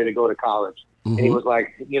was getting ready to go to college, and he was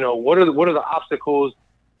like, what are the obstacles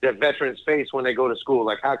that veterans face when they go to school?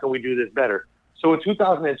 Like, how can we do this better? So in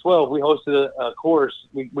 2012, we hosted a course.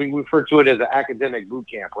 We refer to it as an academic boot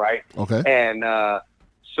camp, right? Okay. And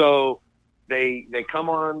so they come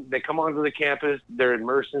onto the campus. They're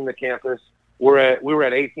immersed in the campus. We were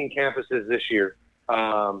at 18 campuses this year.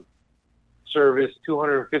 Service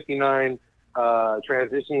 259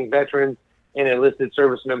 transitioning veterans and enlisted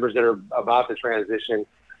service members that are about to transition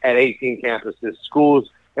at 18 campuses, schools.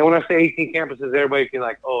 And when I say 18 campuses, everybody can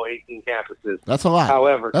like, 18 campuses. That's a lot.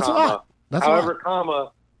 However, that's a lot. That's a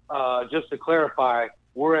lot. Just to clarify,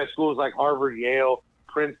 we're at schools like Harvard, Yale,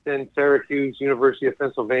 Princeton, Syracuse, University of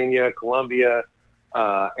Pennsylvania, Columbia,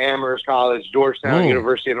 Amherst College, Georgetown,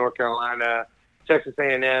 University of North Carolina, Texas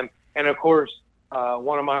A&M, and of course,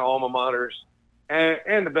 one of my alma maters,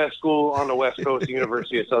 and the best school on the West Coast, the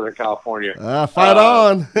University of Southern California. Fight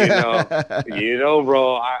on.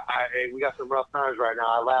 Bro, we got some rough times right now.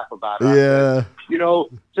 I laugh about it. Yeah.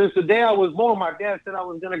 Since the day I was born, my dad said I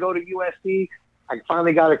was going to go to USC. I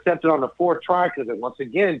finally got accepted on the fourth try because, once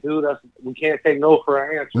again, dude, we can't take no for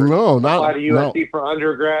an answer. No, not apply to USC for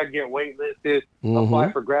undergrad, get waitlisted,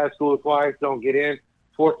 apply for grad school twice, don't get in.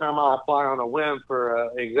 Fourth time I apply on a whim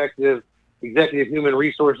for executive human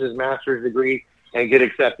resources master's degree and get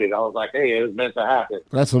accepted. I was like, hey, it was meant to happen.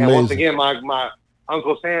 That's amazing. And once again, my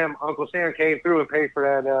Uncle Sam came through and paid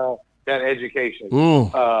for that education.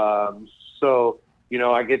 So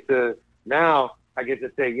I get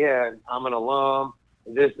to say, yeah, I'm an alum,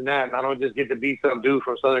 this and that, and I don't just get to be some dude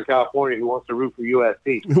from Southern California who wants to root for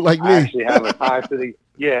USC. Like me. I actually have a tie to the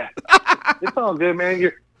It's all good,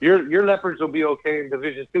 man. Your Leopards will be okay in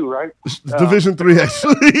Division 2, right? Division 3,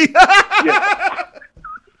 actually. Yeah.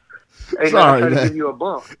 Hey, sorry, man. Man. Give you a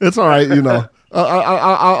bump. It's all right,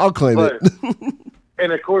 I'll claim it.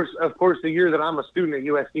 And of course, the year that I'm a student at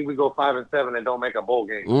USC, we go 5-7 and don't make a bowl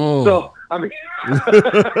game. So I mean,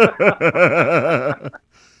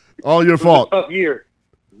 all your fault. Tough year.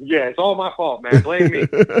 Yeah, it's all my fault, man. Blame me.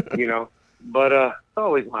 But it's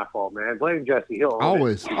always my fault, man. Blame Jesse. He'll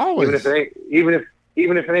always.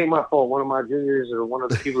 Even if it ain't my fault, one of my juniors or one of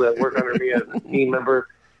the people that work under me as a team member.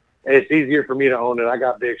 It's easier for me to own it. I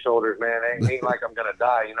got big shoulders, man. It ain't like I'm gonna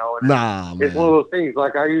die, And nah, it's one of those things.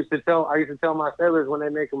 Like I used to tell my sailors when they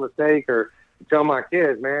make a mistake, or tell my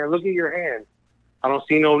kids, man, look at your hands. I don't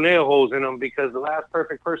see no nail holes in them because the last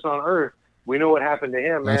perfect person on earth, we know what happened to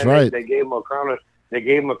him, man. That's right. They gave him a crown of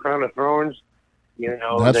thorns.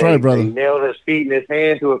 That's right, brother. They nailed his feet and his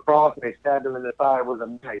hand to a cross, and they stabbed him in the thigh with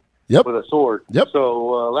a knife. Yep. With a sword. Yep.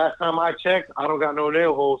 So last time I checked, I don't got no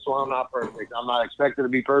nail holes, so I'm not perfect. I'm not expected to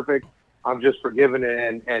be perfect. I'm just forgiven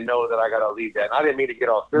and know that I got to leave that. And I didn't mean to get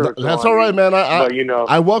all spiritual. That's all right, man.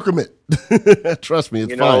 I welcome it. Trust me,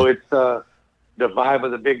 it's fine. It's the vibe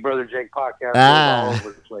of the Big Brother Jake podcast all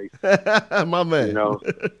over the place. My man.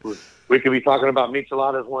 We could be talking about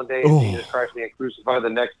micheladas one day and Jesus Christ being crucified the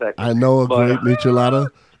next second. I know a great michelada.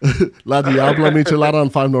 La Diabla Michelada on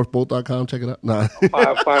 5northbolt.com. Check it out. Nah.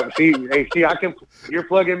 You're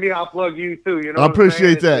plugging me, I'll plug you too. I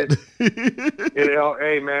appreciate that.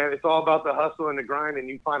 Hey man, it's all about the hustle and the grind, and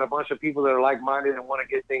you find a bunch of people that are like-minded and want to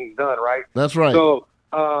get things done, right? That's right. So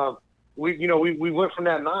we went from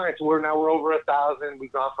that 9 to where now we're over 1,000.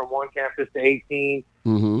 We've gone from one campus to 18.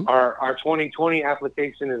 Mm-hmm. Our 2020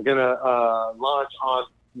 application is gonna launch on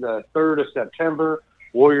the 3rd of September.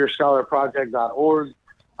 WarriorScholarProject.org.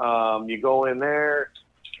 You go in there,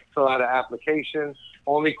 fill out an application.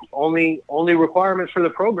 Only requirements for the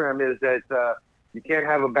program is that You can't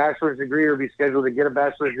have a bachelor's degree or be scheduled to get a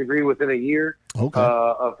bachelor's degree within a year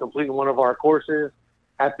of completing one of our courses.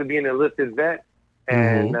 Have to be an enlisted vet,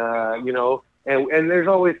 and you know, and there's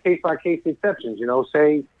always case by case exceptions. You know,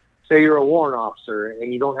 say you're a warrant officer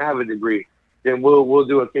and you don't have a degree, then we'll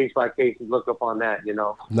do a case by case and look up on that. You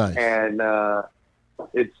know, nice. And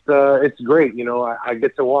it's great. You know, I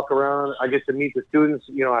get to walk around. I get to meet the students.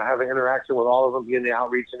 You know, I have an interaction with all of them, getting the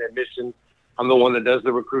outreach and admissions. I'm the one that does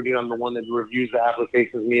the recruiting. I'm the one that reviews the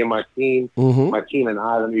applications. Me and my team, my team and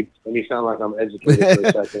I. Let me sound like I'm educated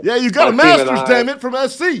for a second. Yeah, you got a master's, damn it, from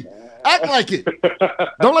SC. Act like it.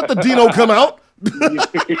 Don't let the Dino come out.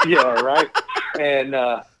 Yeah, right. And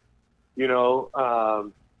you know,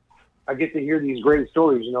 I get to hear these great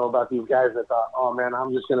stories. You know, about these guys that thought, oh man,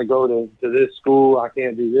 I'm just going to go to this school. I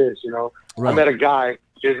can't do this. You know, right. I met a guy.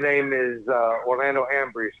 His name is Orlando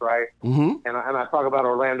Ambrose, right? And I talk about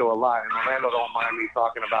Orlando a lot, and Orlando don't mind me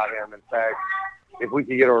talking about him. In fact, if we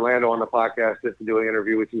could get Orlando on the podcast just to do an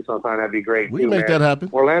interview with you sometime, that'd be great. We can make that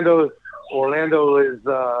happen. Orlando is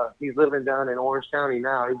he's living down in Orange County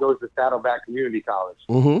now. He goes to Saddleback Community College,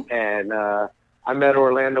 and I met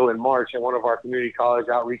Orlando in March at one of our community college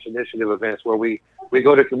outreach initiative events where we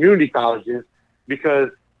go to community colleges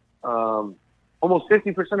because. Almost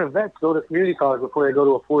 50% of vets go to community college before they go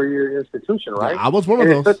to a 4-year institution, right? I was one of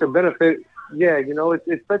those. It's such a benefit. Yeah, you know,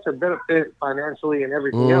 it's such a benefit financially and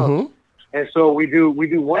everything else. And so we do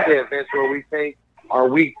 1-day events where we take our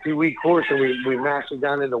 2-week course and we mash it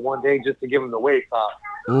down into 1 day just to give them the weight top.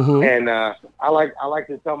 And I like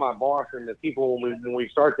to tell my boss and the people when we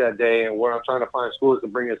start that day and where I'm trying to find schools to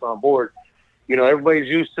bring us on board. You know, everybody's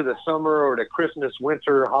used to the summer or the Christmas,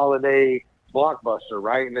 winter, holiday blockbuster,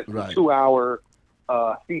 right? And it's a 2-hour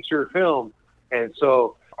feature film, and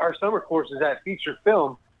so our summer course is that feature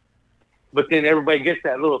film, but then everybody gets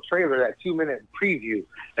that little trailer, that 2-minute preview,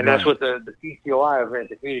 and that's what the CCOI event,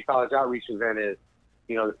 the Community College Outreach event is.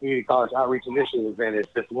 You know, the Community College Outreach Initiative event is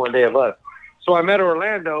just 1 day of us. So I met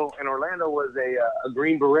Orlando, and Orlando was a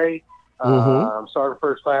Green Beret, sergeant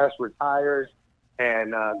first class, retired,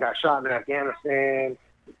 and got shot in Afghanistan.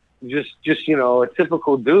 Just you know, a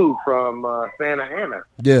typical dude from Santa Ana.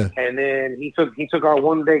 Yeah. And then he took our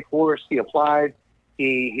 1-day course. He applied.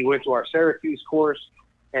 He went to our Syracuse course,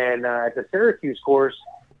 and at the Syracuse course,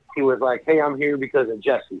 he was like, "Hey, I'm here because of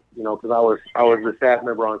Jesse." You know, because I was the staff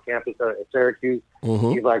member on campus at Syracuse.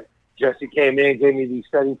 He's like, Jesse came in, gave me these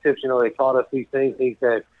study tips. You know, they taught us these things. He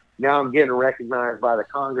said, "Now I'm getting recognized by the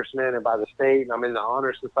congressman and by the state, and I'm in the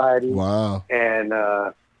honor society." Wow. And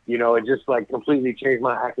you know, it just like completely changed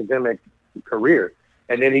my academic career.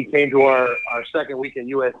 And then he came to our second week at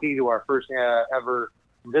USC to our first ever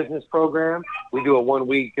business program. We do a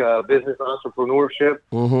 1-week business entrepreneurship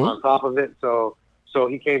on top of it. So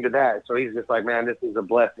he came to that. So he's just like, man, this is a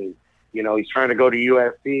blessing. You know, he's trying to go to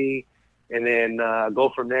USC and then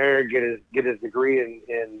go from there, get his degree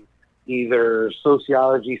in either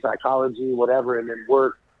sociology, psychology, whatever, and then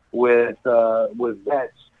work with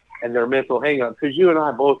vets and their mental hang-up. Because you and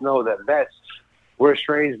I both know that vets, we're a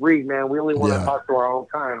strange breed, man. We only want to talk to our own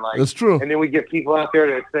kind. Like, that's true. And then we get people out there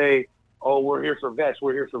that say, oh, we're here for vets.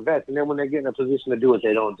 We're here for vets. And then when they get in a position to do it,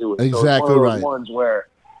 they don't do it. Exactly, so it's one of those ones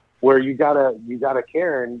where you gotta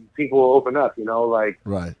care and people will open up, you know, like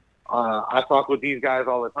I talk with these guys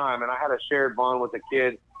all the time, and I had a shared bond with a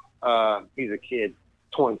kid. He's a kid,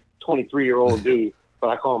 23-year-old dude, but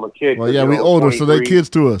I call him a kid. Well, yeah, we older, so they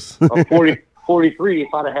kids to us. 43,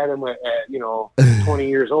 if I'd have had him at 20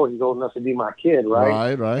 years old, he's old enough to be my kid,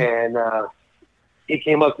 right? Right. And he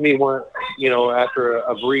came up to me after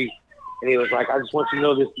a brief, and he was like, I just want you to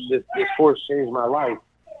know this course changed my life.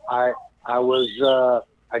 I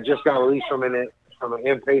just got released from an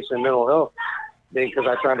inpatient mental health thing because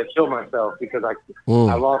I tried to kill myself because I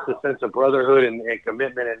lost a sense of brotherhood and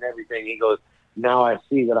commitment and everything. He goes, now I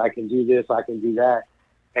see that I can do this, I can do that.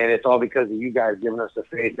 And it's all because of you guys giving us the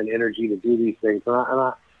faith and energy to do these things.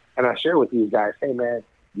 And I share with these guys, hey man,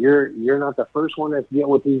 you're not the first one that's dealt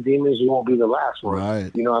with these demons. You won't be the last one. Right.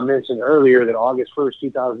 You know, I mentioned earlier that August 1st,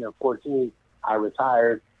 2014, I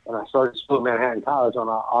retired and I started school at Manhattan College on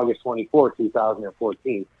August 24th,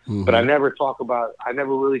 2014. But I never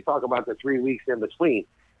really talk about the 3 weeks in between.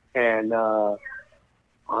 And on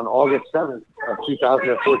August 7th of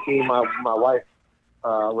 2014, my wife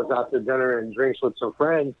was out to dinner and drinks with some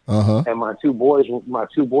friends, and my two boys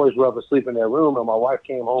were up asleep in their room, and my wife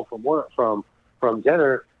came home from work from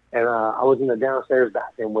dinner, and I was in the downstairs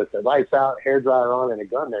bathroom with the lights out, hair dryer on, and a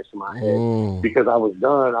gun next to my head because I was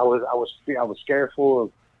done. I was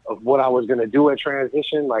scareful of what I was going to do at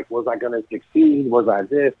transition. Like, was I going to succeed? Was I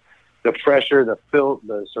this? The pressure, the filth,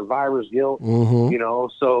 the survivor's guilt, you know.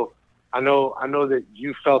 So I know that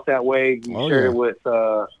you felt that way. You shared it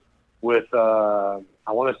with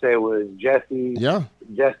I want to say it was Jesse. Yeah.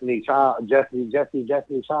 Jesse Child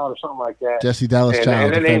or something like that. Jesse Dallas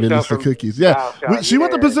Child, and the fabulous for cookies. Yeah. She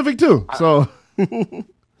went to Pacific too. So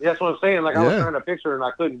that's what I'm saying. Like I was trying to picture her and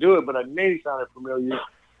I couldn't do it, but her name sounded familiar.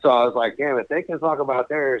 So I was like, damn, if they can talk about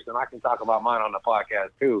theirs, then I can talk about mine on the podcast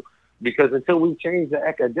too. Because until we change the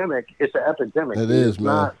epidemic, it's an epidemic. It's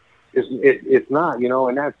man. It's not,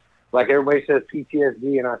 and that's like everybody says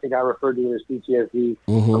PTSD, and I think I referred to it as PTSD.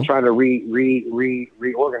 Mm-hmm. I'm trying to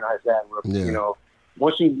reorganize that.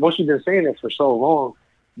 Once you've been saying this for so long,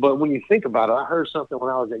 but when you think about it, I heard something when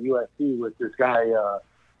I was at USC with this guy, the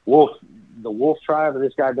Wolf Tribe, and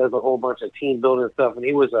this guy does a whole bunch of team building stuff, and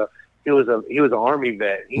he was an Army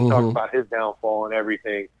vet. He talked about his downfall and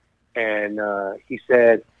everything, and he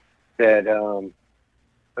said that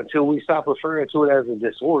until we stop referring to it as a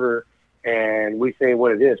disorder and we say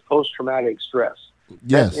what it is, post-traumatic stress.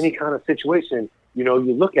 Yes. That's any kind of situation, you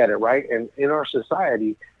look at it, right? And in our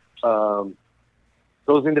society,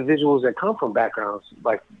 those individuals that come from backgrounds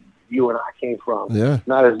like you and I came from,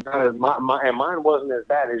 not as and mine wasn't as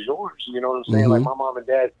bad as yours. You know what I'm saying? Like my mom and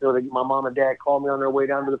dad called me on their way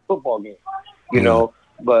down to the football game, you know.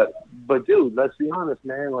 But dude, let's be honest,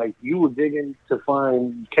 man. Like you were digging to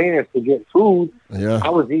find cans to get food. Yeah. I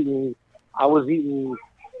was eating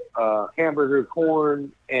hamburger,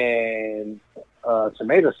 corn, and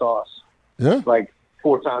tomato sauce. Yeah. Like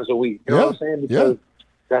 4 times a week. You know what I'm saying? Because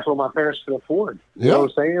that's what my parents could afford. You know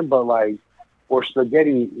what I'm saying? But like, or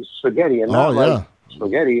spaghetti, and not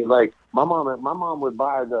spaghetti. Like my mom would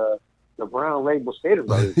buy the brown label Stater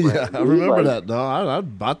Brothers. Yeah, I remember that. No, I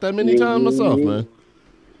bought that many times myself, man.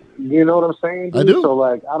 You know what I'm saying, dude? I do. So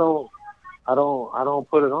like, I don't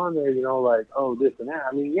put it on there, like, oh, this and that.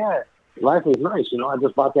 I mean, yeah, life is nice. I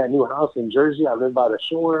just bought that new house in Jersey. I live by the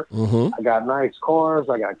shore. Mm-hmm. I got nice cars.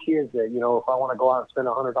 I got kids that, if I want to go out and spend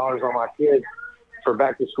 $100 on my kids for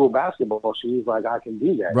back to school basketball shoes, like I can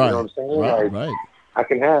do that. Right. You know what I'm saying? Right. I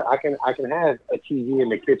can have a TV in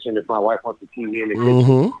the kitchen if my wife wants a TV in the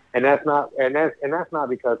kitchen, and that's not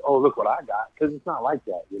because look what I got, because it's not like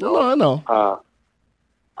that. No, I know.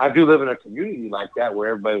 I do live in a community like that where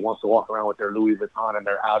everybody wants to walk around with their Louis Vuitton and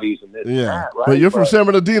their Audis and this and that, right? But you're from San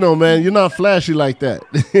Bernardino, man. You're not flashy like that.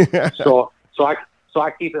 so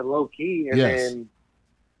I keep it low key and then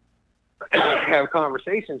have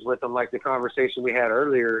conversations with them, like the conversation we had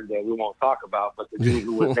earlier that we won't talk about, but the dude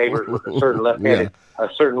who was neighbors with a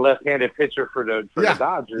certain left-handed pitcher for the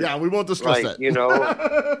Dodgers. Yeah, we won't discuss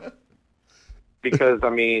that. Because I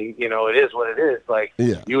mean, it is what it is. Like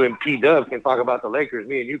you and P Dub can talk about the Lakers,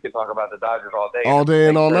 me and you can talk about the Dodgers all day,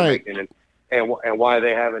 and all night, and why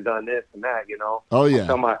they haven't done this and that. Oh yeah.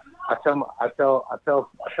 I tell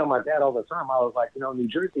my dad all the time. I was like, New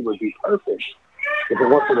Jersey would be perfect if it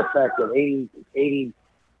wasn't for the fact that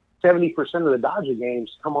 70% of the Dodger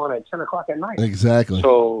games come on at 10 o'clock at night. Exactly.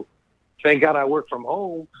 So thank God I work from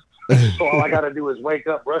home. So all I got to do is wake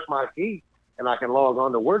up, brush my teeth, and I can log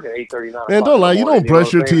on to work at 8:39. Man, don't lie. You don't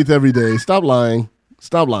brush your teeth every day. Stop lying.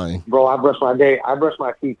 Bro, I brush my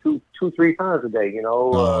teeth 2-3 times a day,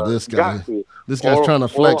 this guy. This guy's trying to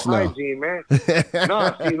flex now. Hygiene, man.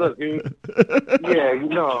 No, see, look, dude.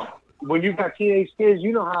 Yeah, when you got teenage kids,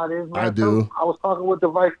 you know how it is, man. I do. I was talking with the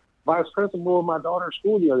vice principal of my daughter's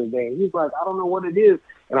school the other day, and he's like, I don't know what it is.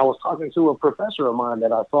 And I was talking to a professor of mine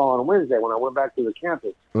that I saw on Wednesday when I went back to the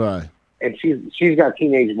campus. Right. And she's got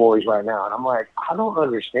teenage boys right now. And I'm like, I don't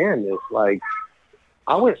understand this. Like,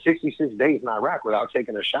 I went 66 days in Iraq without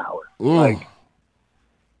taking a shower. Like,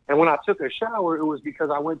 and when I took a shower, it was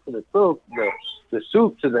because I went to the souk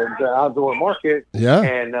to the outdoor market. Yeah.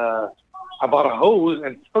 And I bought a hose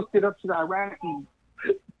and hooked it up to the Iraqi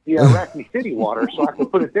city water so I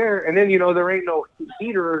could put it there. And then, there ain't no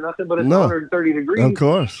heater or nothing, but it's 130 degrees. Of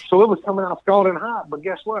course. So it was coming out scalding hot. But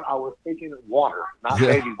guess what? I was taking water, not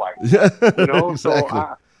baby wipes. Exactly.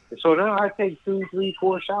 So now I take 2, 3,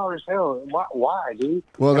 4 showers. Hell, why, dude?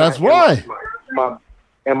 Well, that's why.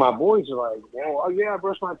 And my boys are like, well, I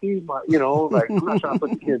brush my teeth. Like, I'm not trying to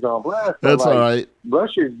put the kids on blast. That's all right.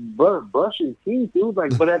 Brush your teeth, dude.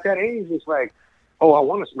 Like, but at that age, it's like, I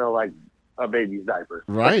want to smell like a baby's diaper.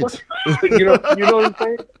 Right. you know what I'm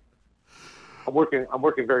saying? I'm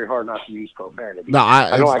working very hard not to use profanity. No,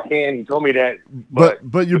 I know I can. He told me that.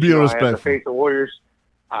 But you're being respectful. As the face of Warriors,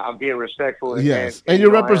 I'm being respectful. Yes, and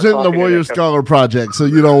you're representing the Warrior Scholar Project, so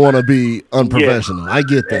you don't want to be unprofessional. I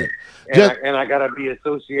get that. And I got to be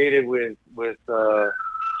associated with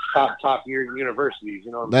top tier universities.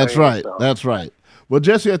 You know what I'm That's saying? right. So. That's right. Well,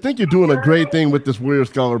 Jesse, I think you're doing a great thing with this Warrior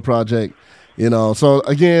Scholar Project. So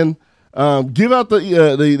again, Give out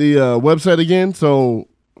the website again, so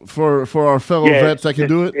for our fellow vets that can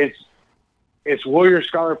do it. It's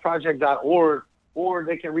warriorscholarproject.org, or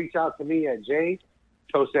they can reach out to me at Tossetti,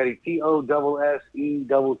 TOSSETTI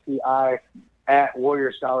at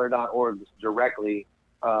warriorscholar.org directly.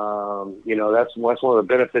 That's one of the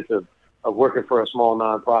benefits of working for a small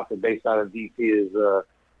nonprofit based out of DC is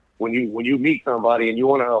when you meet somebody and you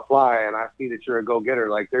want to apply, and I see that you're a go-getter,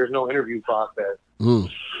 like there's no interview process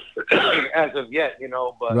as of yet,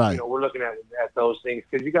 but right. We're looking at those things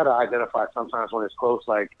because you got to identify sometimes when it's close,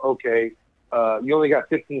 like, okay, you only got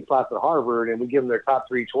 15 slots at Harvard, and we give them their top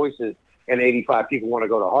 3 choices, and 85 people want to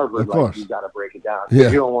go to Harvard. Like, you got to break it down.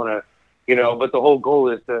 Yeah. You don't want to, but the whole goal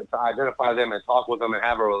is to identify them and talk with them and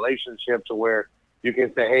have a relationship to where you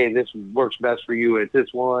can say, hey, this works best for you at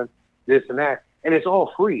this one, this and that. And it's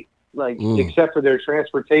all free, except for their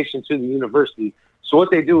transportation to the university. So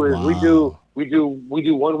what they do is we do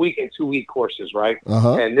 1 week and 2 week courses, right?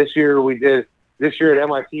 Uh-huh. And this year at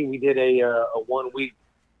MIT, we did a 1 week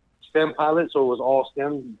STEM pilot. So it was all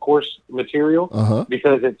STEM course material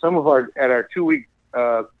because at our 2 week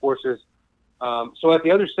courses, so at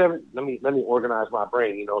the other 7, let me organize my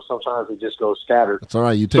brain. Sometimes it just goes scattered. That's all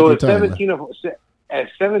right. You take your time. At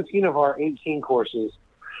 17 of our 18 courses,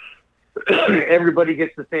 everybody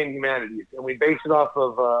gets the same humanities, and we base it off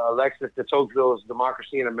of Alexis de Tocqueville's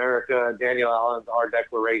Democracy in America, Daniel Allen's Our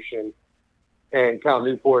Declaration, and Cal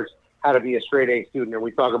Newport's How to Be a Straight A Student. And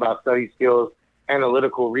we talk about study skills,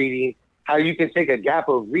 analytical reading, how you can take a gap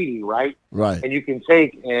of reading, right? Right. And you can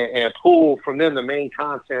take and pull from them the main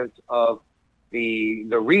contents of the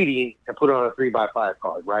reading and put it on a 3x5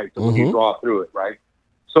 card, right? So when you draw through it, right?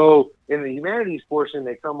 So in the humanities portion,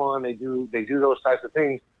 they come on, they do those types of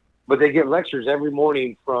things, but they get lectures every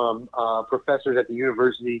morning from professors at the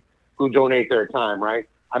university who donate their time, right?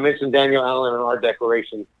 I mentioned Daniel Allen and Our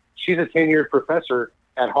Declaration. She's a tenured professor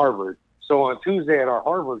at Harvard. So on Tuesday at our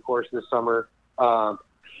Harvard course this summer,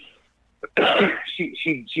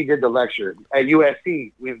 she did the lecture. At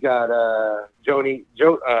USC, we've got Jody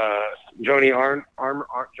Armour,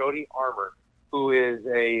 who is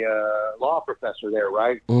a law professor there,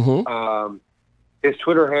 right? His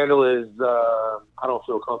Twitter handle is, I don't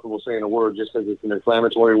feel comfortable saying the word just because it's an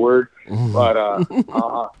inflammatory word, but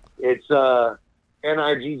it's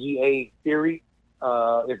NIGGA Theory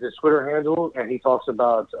is his Twitter handle, and he talks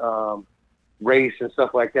about race and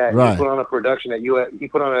stuff like that. Right. He put on a production at He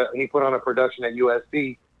put on a production at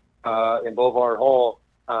USC in Bovard Hall.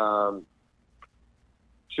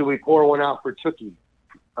 Should we pour one out for Tookie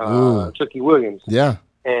Williams? Yeah.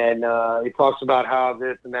 And he talks about how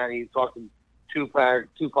this and that. He talks to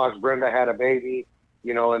Tupac's Brenda Had a Baby,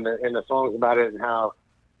 and the songs about it, and how,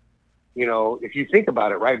 if you think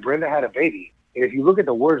about it, right, Brenda had a baby. And if you look at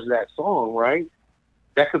the words of that song, right,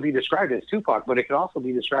 that could be described as Tupac, but it could also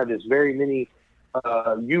be described as very many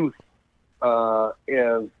youth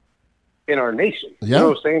in our nation. Yeah. You know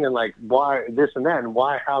what I'm saying? And like, why this and that, and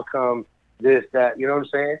why, how come this, that, you know what I'm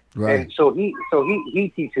saying? Right. And so he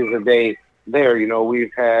teaches a day there.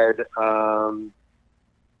 We've had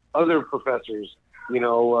other professors,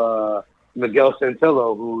 Miguel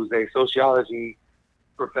Santillo, who's a sociology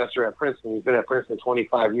professor at Princeton. He's been at Princeton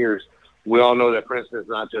 25 years. We all know that Princeton is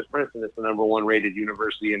not just Princeton; it's the #1 rated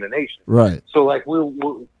university in the nation. Right. So, like,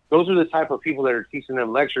 those are the type of people that are teaching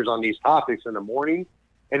them lectures on these topics in the morning,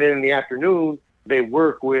 and then in the afternoon they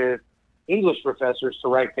work with English professors to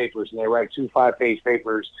write papers, and they write 2 5-page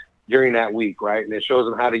papers during that week, right? And it shows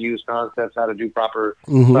them how to use concepts, how to do proper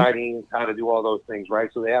citing, how to do all those things,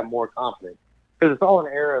 right? So they have more confidence, because it's all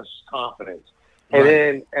an era of confidence. And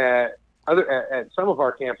then at some of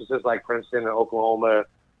our campuses, like Princeton and Oklahoma,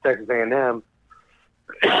 Texas A&M,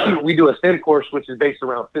 we do a STEM course which is based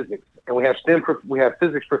around physics, and we have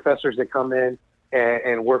physics professors that come in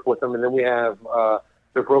and work with them, and then we have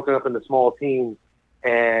they're broken up into small teams,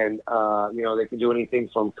 and they can do anything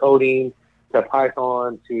from coding to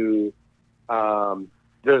Python to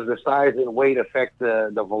does the size and weight affect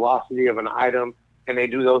the velocity of an item, and they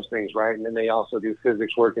do those things, right? And then they also do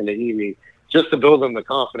physics work in the evening just to build them the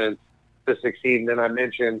confidence to succeed. And then I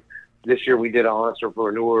mentioned this year we did an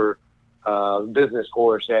entrepreneur business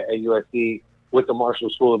course at USC with the Marshall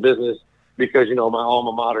School of Business, because, my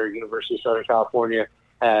alma mater, University of Southern California,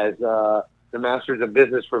 has the Masters of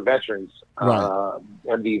Business for Veterans,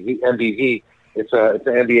 MBV. It's an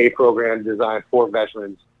MBA program designed for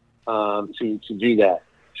veterans to do that.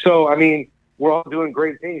 So, I mean, we're all doing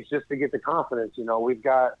great things just to get the confidence. We've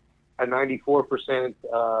got a 94%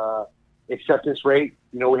 acceptance rate.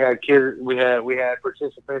 We had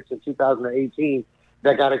participants in 2018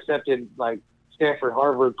 that got accepted, like Stanford,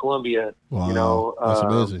 Harvard, Columbia. Wow, that's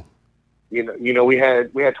amazing. we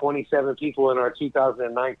had 27 people in our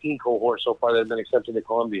 2019 cohort so far that have been accepted to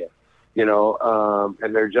Columbia,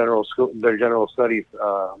 and their general studies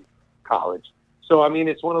college. So I mean,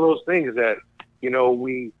 it's one of those things that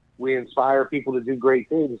we inspire people to do great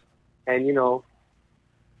things, and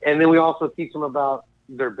and then we also teach them about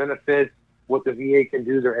their benefits, what the VA can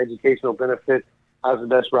do, their educational benefits, how's the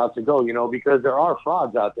best route to go, because there are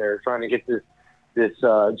frauds out there trying to get this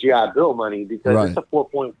GI Bill money, because it's a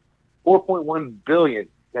 4.1 billion.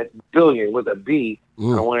 That's billion with a B. I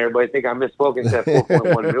don't want everybody to think I misspoke and said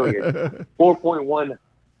 4.1 billion. 4.1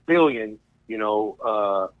 billion,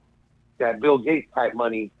 that Bill Gates type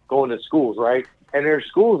money going to schools, right? And there's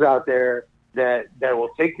schools out there that will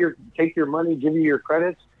take your money, give you your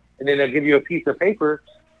credits, and then they'll give you a piece of paper,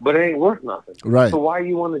 but it ain't worth nothing. Right. So why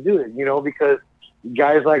you want to do it? Because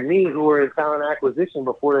guys like me who were in talent acquisition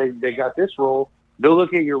before they got this role, they'll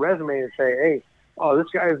look at your resume and say, hey, oh, this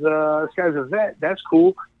guy's a vet. That's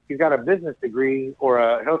cool. He's got a business degree or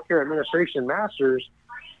a healthcare administration master's,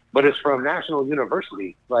 but it's from National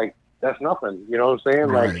University. Like, that's nothing. You know what I'm saying?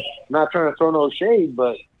 Right. Like, not trying to throw no shade,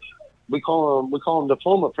 but we call them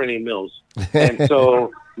diploma printing mills. And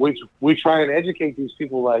so we try and educate these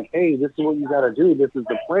people like, hey, this is what you got to do. This is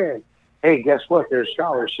the plan. Hey, guess what? There's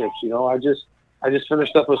scholarships. I just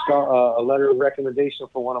finished up a letter of recommendation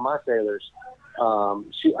for one of my sailors.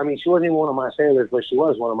 She wasn't even one of my sailors, but she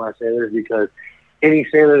was one of my sailors, because any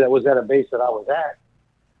sailor that was at a base that I was at,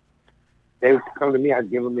 they would come to me.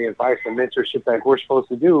 I'd give them the advice and mentorship that we're supposed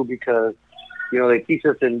to do, because, they teach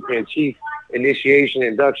us in chief initiation,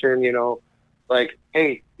 induction, like,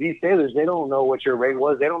 hey, these sailors, they don't know what your rank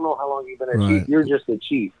was. They don't know how long you've been a chief. You're just a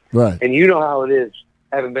chief. Right. And you know how it is,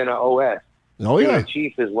 having been an OS. Oh, yeah. The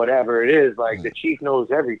chief is whatever it is. Like, the chief knows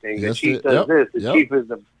everything. The chief does this. The chief is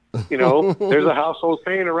the, there's a household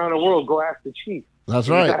saying around the world, go ask the chief. That's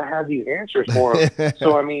right. You got to have these answers for him.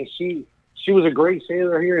 So, I mean, she was a great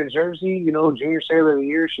sailor here in Jersey, Junior Sailor of the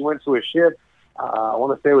Year. She went to a ship. I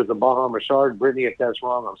want to say it was the Baham Richard. Brittany, if that's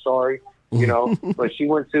wrong, I'm sorry. But she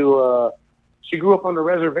went to, she grew up on the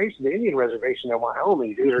reservation, the Indian reservation in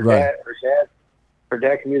Wyoming. Dude, her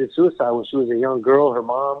dad committed suicide when she was a young girl. Her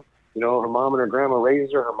mom, her mom and her grandma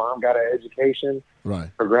raised her. Her mom got an education. Right.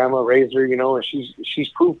 Her grandma raised her, and she's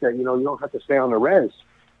proof that, you don't have to stay on the res.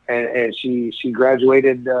 And she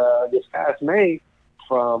graduated this past May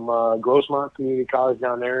from Grossmont Community College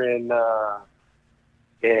down there in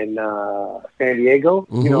San Diego.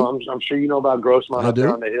 Mm-hmm. I'm sure you know about Grossmont up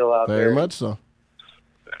there on the hill out there. Very much so.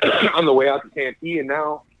 On the way out to Santee, and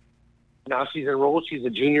now she's enrolled. She's a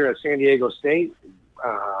junior at San Diego State.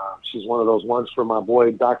 She's one of those ones for my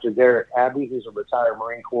boy, Dr. Derek Abbey, who's a retired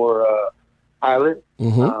Marine Corps pilot,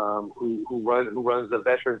 who runs the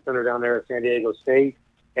Veteran Center down there at San Diego State.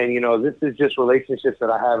 And, this is just relationships that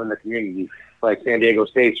I have in the community. Like San Diego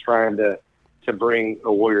State's trying to bring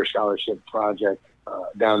a Warrior Scholarship project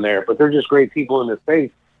down there. But they're just great people in the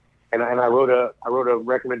space. And I wrote a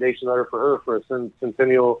recommendation letter for her for a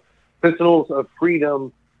Sentinels of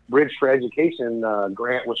Freedom Bridge for Education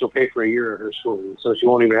grant, which will pay for a year at her school. So she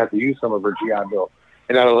won't even have to use some of her GI Bill.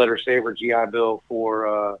 And that'll let her save her GI Bill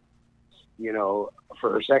for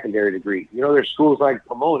her secondary degree. There's schools like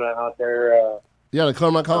Pomona out there. The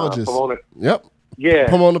Claremont colleges. Pomona. Yep. Yeah.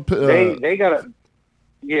 Pomona. They got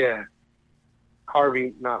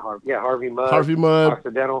Harvey Mudd. Harvey Mudd.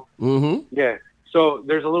 Occidental. Mm-hmm. Yeah. So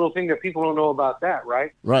there's a little thing that people don't know about that,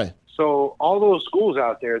 right? Right. So all those schools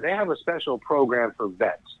out there, they have a special program for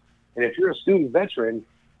vets. And if you're a student veteran,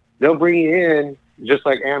 they'll bring you in, just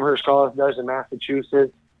like Amherst College does in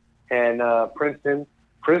Massachusetts, and Princeton.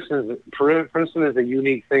 Princeton is a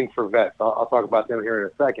unique thing for vets. I'll talk about them here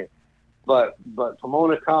in a second. But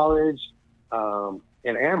Pomona College and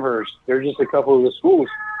Amherst, they're just a couple of the schools.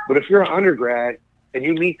 But if you're an undergrad and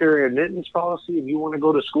you meet their admittance policy and you want to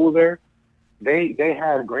go to school there, they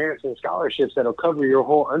have grants and scholarships that'll cover your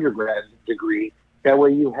whole undergrad degree. That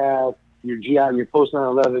way you have your post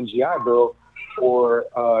 9/11 GI Bill for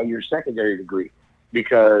your secondary degree.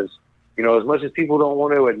 Because, as much as people don't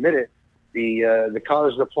want to admit it, the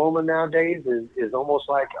college diploma nowadays is almost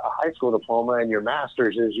like a high school diploma, and your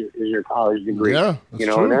master's is your college degree. Yeah, that's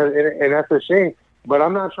true. And that's a shame. But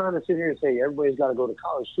I'm not trying to sit here and say everybody's got to go to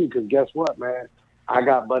college too, because guess what, man? I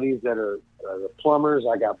got buddies that are plumbers.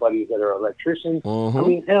 I got buddies that are electricians. Mm-hmm. I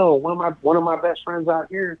mean, hell, one of my best friends out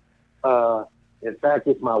here. In fact,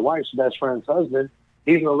 it's my wife's best friend's husband.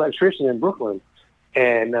 He's an electrician in Brooklyn,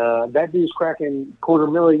 and that dude's cracking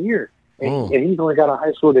 $250,000 a year, and he's only got a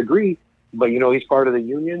high school degree. But he's part of the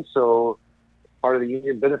union, so part of the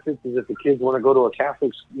union benefits is if the kids want to go to a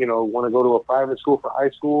Catholic, want to go to a private school for high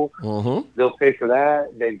school, they'll pay for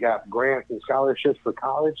that. They've got grants and scholarships for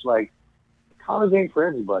college. Like, college ain't for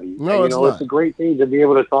everybody. No, and, it's not. It's a great thing to be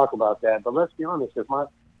able to talk about that. But let's be honest, if my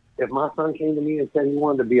son came to me and said he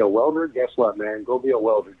wanted to be a welder, guess what, man? Go be a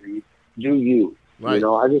welder, dude. Do you. Right.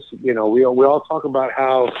 I just, we all talk about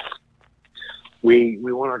how we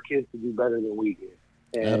want our kids to do better than we did.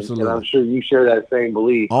 And I'm sure you share that same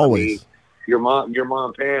belief. Always. Your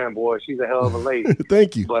mom Pam, boy, she's a hell of a lady.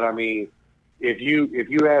 Thank you. But I mean, if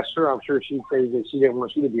you asked her, I'm sure she'd say that she didn't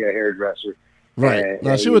want you to be a hairdresser. Right.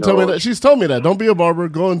 Now she would tell me that. She's told me that. Don't be a barber.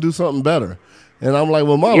 Go and do something better. And I'm like,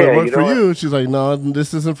 well, Mom, it worked for you. She's like, no,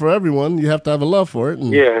 this isn't for everyone. You have to have a love for it.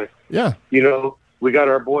 And yeah. We got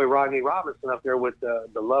our boy Rodney Robinson up there with the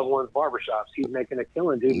Loved Ones Barbershops. He's making a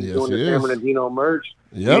killing, dude. He's doing the San Bernardino merch.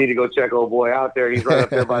 Yep. You need to go check old boy out there. He's right up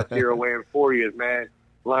there by Sierra Way and Warriors, man.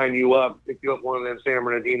 Line you up, pick you up one of them San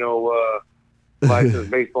Bernardino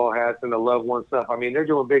licensed baseball hats and the Loved One stuff. I mean, they're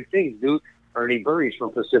doing big things, dude. Ernie Burry's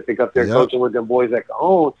from Pacific up there coaching with them boys at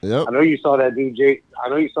Cajon. Yep. I know you saw that dude, I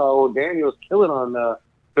know you saw old Daniels killing on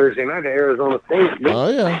Thursday night at Arizona State. Oh,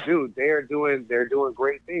 yeah. Dude, they're doing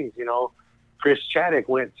great things, Chris Chaddick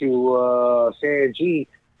went to San G,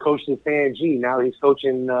 coached in San G. Now he's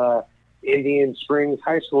coaching Indian Springs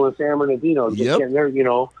High School in San Bernardino. Just getting there,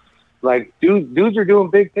 like dudes are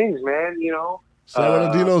doing big things, man. San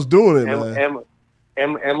Bernardino's doing it, man.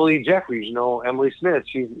 Emily Jeffries, Emily Smith.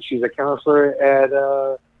 She's a counselor at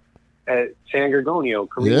San Gorgonio.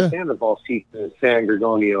 Karina Sandoval's teaching at San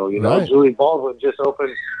Gorgonio. Right. Julie Baldwin just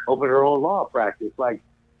opened her own law practice. Like,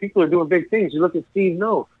 people are doing big things. You look at Steve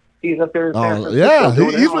No. He's up there in San Francisco. Yeah,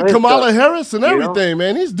 he's with Kamala Harris and everything,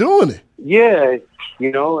 man. He's doing it. Yeah,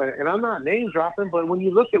 and I'm not name dropping, but when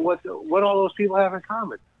you look at what all those people have in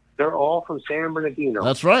common, they're all from San Bernardino.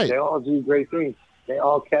 That's right. They all do great things. They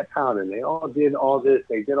all kept pounding. They all did all this.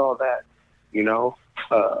 They did all that.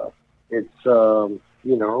 It's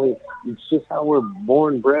just how we're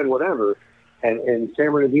born, bred, whatever. And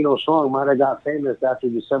San Bernardino Strong might have got famous after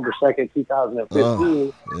December 2nd,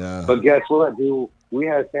 2015. But guess what, dude? We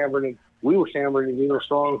were San Bernardino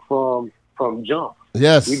Strong from jump.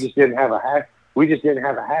 Yes. We just didn't have a hashtag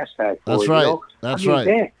for That's it. Right. That's right.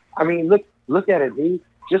 Damn. I mean, look at it, dude.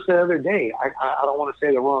 Just the other day, I don't want to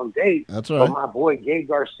say the wrong date. That's right. But my boy Gabe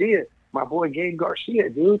Garcia,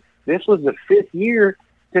 dude, this was the 5th year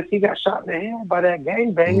since he got shot in the head by that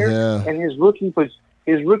gangbanger, and his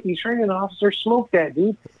rookie training officer smoked that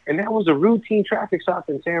dude, and that was a routine traffic stop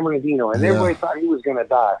in San Bernardino, and everybody thought he was going to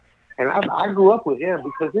die. And I grew up with him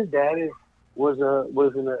because his dad was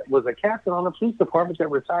a captain on the police department that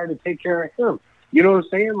retired to take care of him. You know what I'm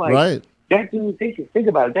saying? Like, right. That dude, think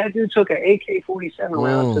about it. That dude took an AK-47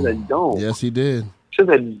 round to the dome. Yes, he did. To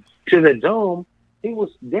the dome. He was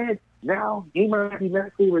dead. Now he might be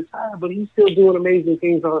medically retired, but he's still doing amazing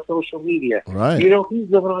things on social media. Right. He's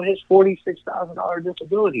living on his $46,000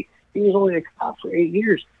 disability. He was only a cop for 8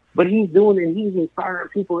 years, but he's doing it. He's inspiring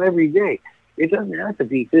people every day. It doesn't have to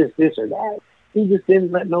be this or that. He just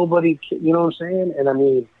didn't let nobody. You know what I'm saying? And I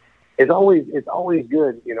mean, it's always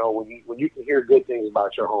good, when you can hear good things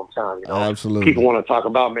about your hometown. Absolutely. People want to talk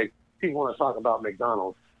about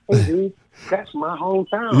McDonald's. Hey, dude, that's my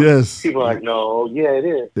hometown. Yes. People are like, no, yeah, it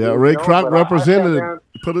is. Yeah, Ray Kroc represented it.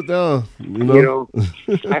 Put it down.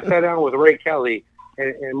 I sat down with Ray Kelly,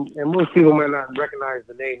 and most people might not recognize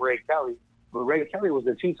the name Ray Kelly, but Ray Kelly was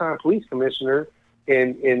the 2-time police commissioner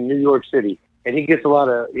in New York City, and he gets a lot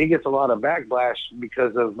of backlash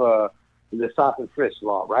because of the stop and frisk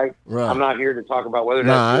law, right? Right. I'm not here to talk about whether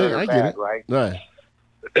that's good or bad, right? Right.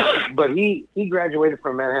 But he graduated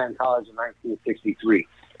from Manhattan College in 1963,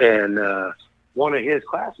 and one of his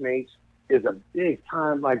classmates is a big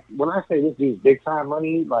time. Like, when I say this dude's big time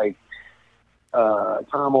money, like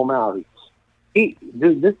Tom O'Malley.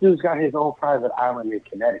 This dude's got his own private island in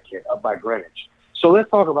Connecticut, up by Greenwich. So let's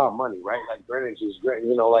talk about money, right? Like, Greenwich is great.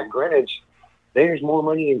 Like Greenwich, there's more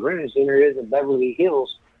money in Greenwich than there is in Beverly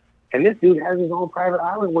Hills. And this dude has his own private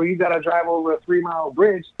island where you got to drive over a 3-mile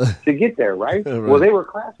bridge to get there, right? Right? Well, they were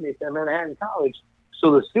classmates at Manhattan College.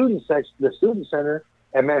 So the student center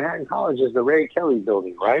at Manhattan College is the Ray Kelly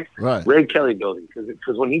building, right? Right. Ray Kelly building.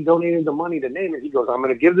 Because when he donated the money to name it, he goes, I'm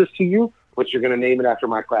going to give this to you, but you're going to name it after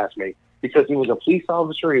my classmate. Because he was a police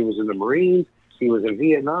officer. He was in the Marines. He was in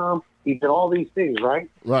Vietnam. He did all these things, right?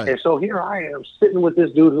 Right. And so here I am sitting with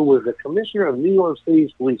this dude who was the commissioner of New York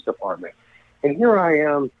City's police department. And here I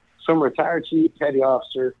am, some retired chief petty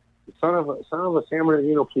officer, son of a San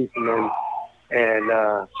Bernardino policeman,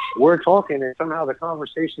 and we're talking, and somehow the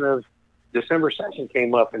conversation of December 2nd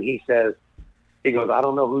came up, and he says, He goes, I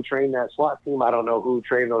don't know who trained that SWAT team. I don't know who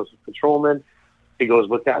trained those patrolmen. He goes,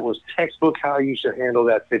 but that was textbook how you should handle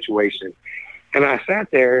that situation. And I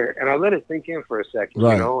sat there and I let it sink in for a second,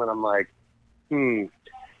 right. you know, and I'm like, And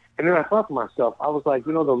then I thought to myself, I was like,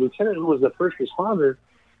 you know, the lieutenant who was the first responder,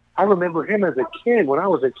 I remember him as a kid, when I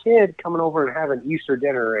was a kid, coming over and having Easter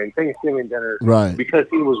dinner and Thanksgiving dinner, right. because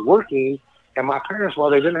he was working. And my parents, while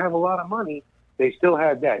they didn't have a lot of money, they still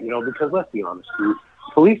had that, you know, because let's be honest, dude,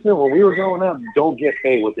 policemen, when we were growing up, don't get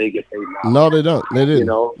paid what they get paid now. No, they don't. They didn't. You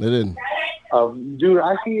know? They didn't. Dude,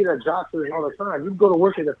 I see it at jockeys all the time. You go to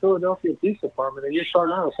work at the Philadelphia Police Department and you're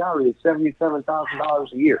starting out a salary of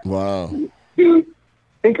 $77,000 a year. Wow. Dude,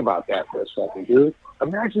 think about that for a second, dude.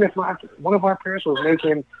 Imagine if one of our parents was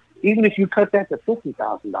making, even if you cut that to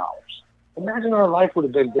 $50,000. Imagine our life would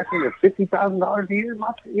have been different at $50,000 a year.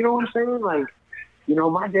 You know what I'm saying? Like, you know,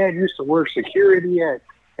 my dad used to work security at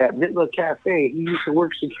Mitla Cafe. He used to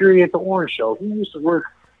work security at the Orange Show. He used to work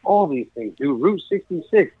all these things, dude. Route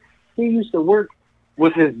 66. He used to work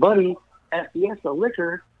with his buddy at Fiesta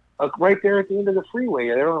Liquor right there at the end of the freeway.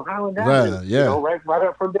 They're on Highland Avenue, yeah. you know, right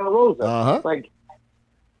up from Del Rosa. Uh-huh. Like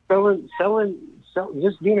selling,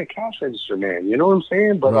 just being a cash register man. You know what I'm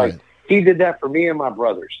saying? But right. like he did that for me and my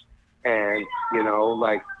brothers, and you know,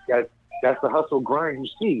 like that's the hustle grind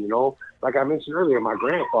you see. You know, like I mentioned earlier, my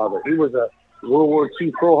grandfather, he was a World War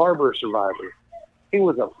II Pearl Harbor survivor. He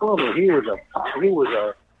was a plumber. He was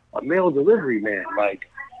a mail delivery man. Like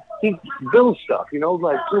he built stuff. You know,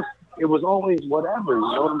 like just it was always whatever. You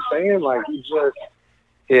know what I'm saying? Like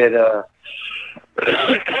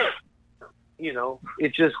you know,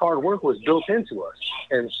 it just hard work was built into us.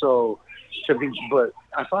 And so but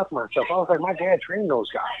I thought to myself, I was like, my dad trained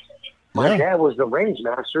those guys. My dad was the range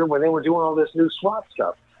master when they were doing all this new SWAT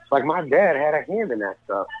stuff. Like my dad had a hand in that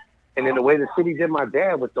stuff. And then the way the city did my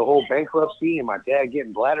dad with the whole bankruptcy and my dad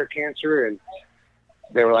getting bladder cancer, and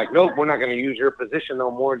they were like, nope, we're not going to use your position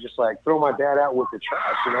no more. Just like throw my dad out with the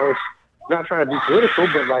trash. You know, it's not trying to be political,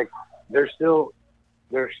 but like they're still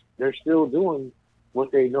doing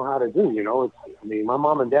what they know how to do. You know, my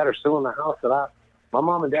mom and dad are still in the house that I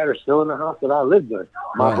lived in.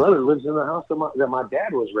 My brother lives in the house that my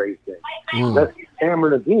dad was raised in. That's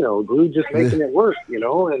Cameron Avino, dude, just making it work, you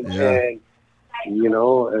know, and you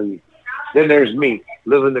know, and then there's me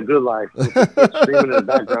living the good life, screaming in the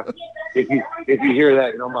background. If you hear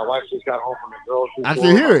that, you know, my wife just got home from the girls. I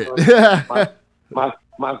can hear it. My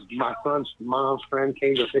son's mom's friend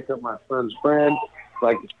came to pick up my son's friend.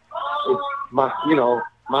 Like, it's my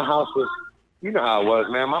house was, you know how it was,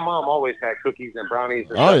 man. My mom always had cookies and brownies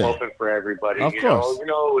and stuff open for everybody. Of course. You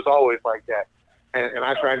know, it was always like that. And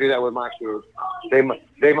I try to do that with my kids. They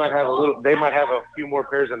might have a few more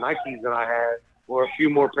pairs of Nikes than I had, or a few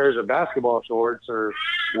more pairs of basketball shorts, or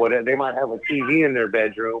whatever. They might have a TV in their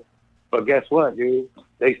bedroom, but guess what, dude?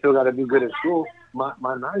 They still got to do good at school. My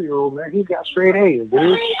 9-year-old, man, he's got straight A's,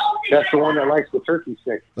 dude. That's the one that likes the turkey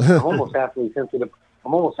stick. I'm almost halfway tempted to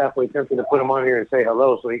put him on here and say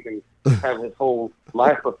hello so he can have his whole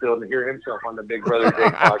life fulfilled and hear himself on the Big Brother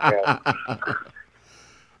Jake podcast.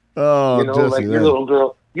 Oh, you know, Jesse, like your little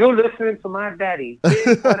girl, you're listening to my daddy.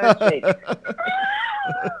 Big Brother Jake.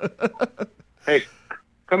 Hey,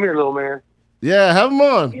 come here, little man. Yeah, have him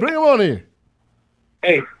on. Bring him on here.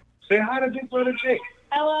 Hey, say hi to Big Brother Jake.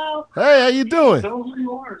 Hello. Hey, how you doing? Know who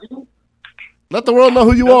you are, dude. Let the world know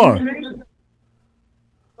who you are.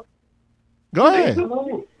 Go ahead.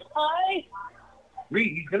 Hello. Hi.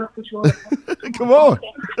 Reed, he's gonna put you on. Come on.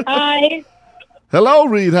 Hi. Hello,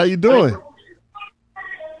 Reed. How you doing?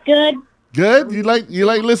 Good. Good. You like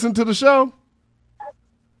listening to the show?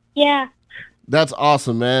 Yeah. That's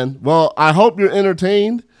awesome, man. Well, I hope you're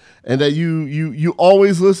entertained and that you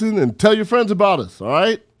always listen and tell your friends about us. All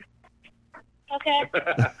right. Okay.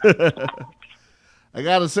 I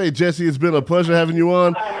gotta say, Jesse, it's been a pleasure having you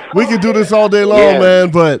on. We could do this all day long, man,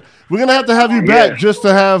 but we're gonna have to have you back just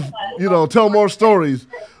to have tell more stories.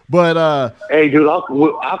 But hey, dude,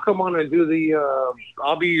 I'll come on and do the.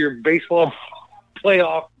 I'll be your baseball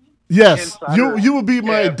playoff. Yes, insider. you will be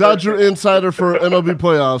my Dodger insider for MLB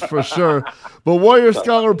playoffs for sure. But Warrior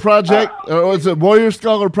Scholar Project, or is it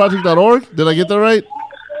WarriorScholarProject.org? Did I get that right?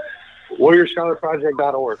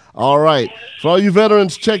 WarriorScholarProject.org. All right. For all you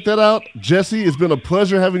veterans, check that out. Jesse, it's been a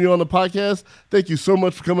pleasure having you on the podcast. Thank you so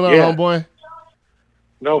much for coming on, homeboy.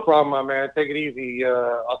 No problem, my man. Take it easy.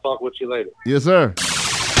 I'll talk with you later. Yes, sir.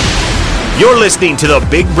 You're listening to the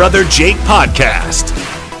Big Brother Jake podcast.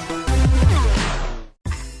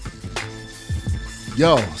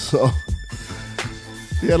 Yo, so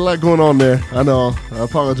he had a lot going on there. I know. I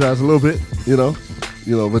apologize a little bit,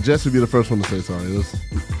 but Jesse would be the first one to say sorry.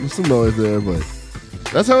 There's some noise there, but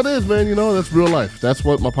that's how it is, man. You know, that's real life. That's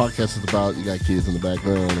what my podcast is about. You got kids in the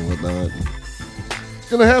background and whatnot. And it's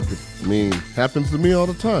going to happen. I mean, happens to me all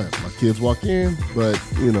the time. My kids walk in, but,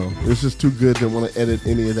 you know, it's just too good to want to edit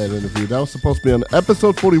any of that interview. That was supposed to be on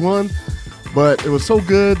episode 41, but it was so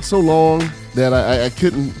good, so long, that I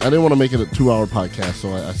didn't want to make it a 2-hour podcast,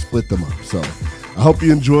 so I split them up. So I hope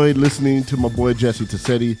you enjoyed listening to my boy Jesse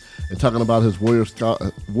Tossetti and talking about his Warrior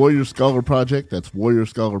Scholar Project. That's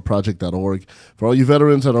warriorscholarproject.org. For all you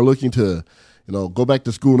veterans that are looking to, you know, go back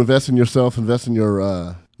to school and invest in yourself, invest in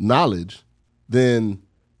your knowledge, then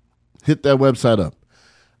hit that website up.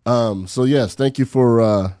 So yes, thank you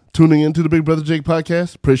for tuning into the Big Brother Jake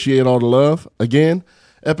podcast. Appreciate all the love. Again,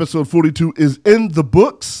 episode 42 is in the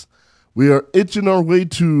books. We are itching our way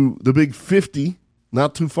to the big 50,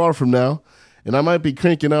 not too far from now. And I might be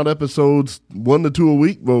cranking out episodes 1 to 2 a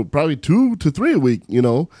week, well, probably 2 to 3 a week, you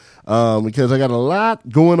know, because I got a lot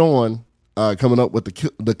going on coming up with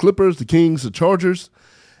the Clippers, the Kings, the Chargers,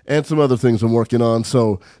 and some other things I'm working on.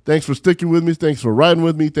 So thanks for sticking with me. Thanks for riding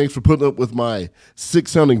with me. Thanks for putting up with my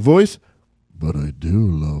sick-sounding voice. But I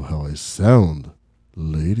do love how I sound.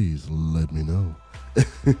 Ladies, let me know.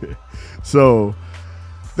 So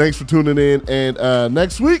thanks for tuning in. And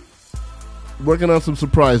next week, working on some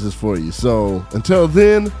surprises for you. So until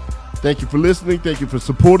then, thank you for listening. Thank you for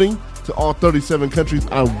supporting. To all 37 countries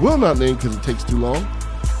I will not name because it takes too long.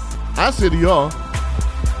 I say to y'all,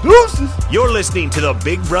 deuces. You're listening to the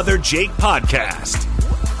Big Brother Jake podcast.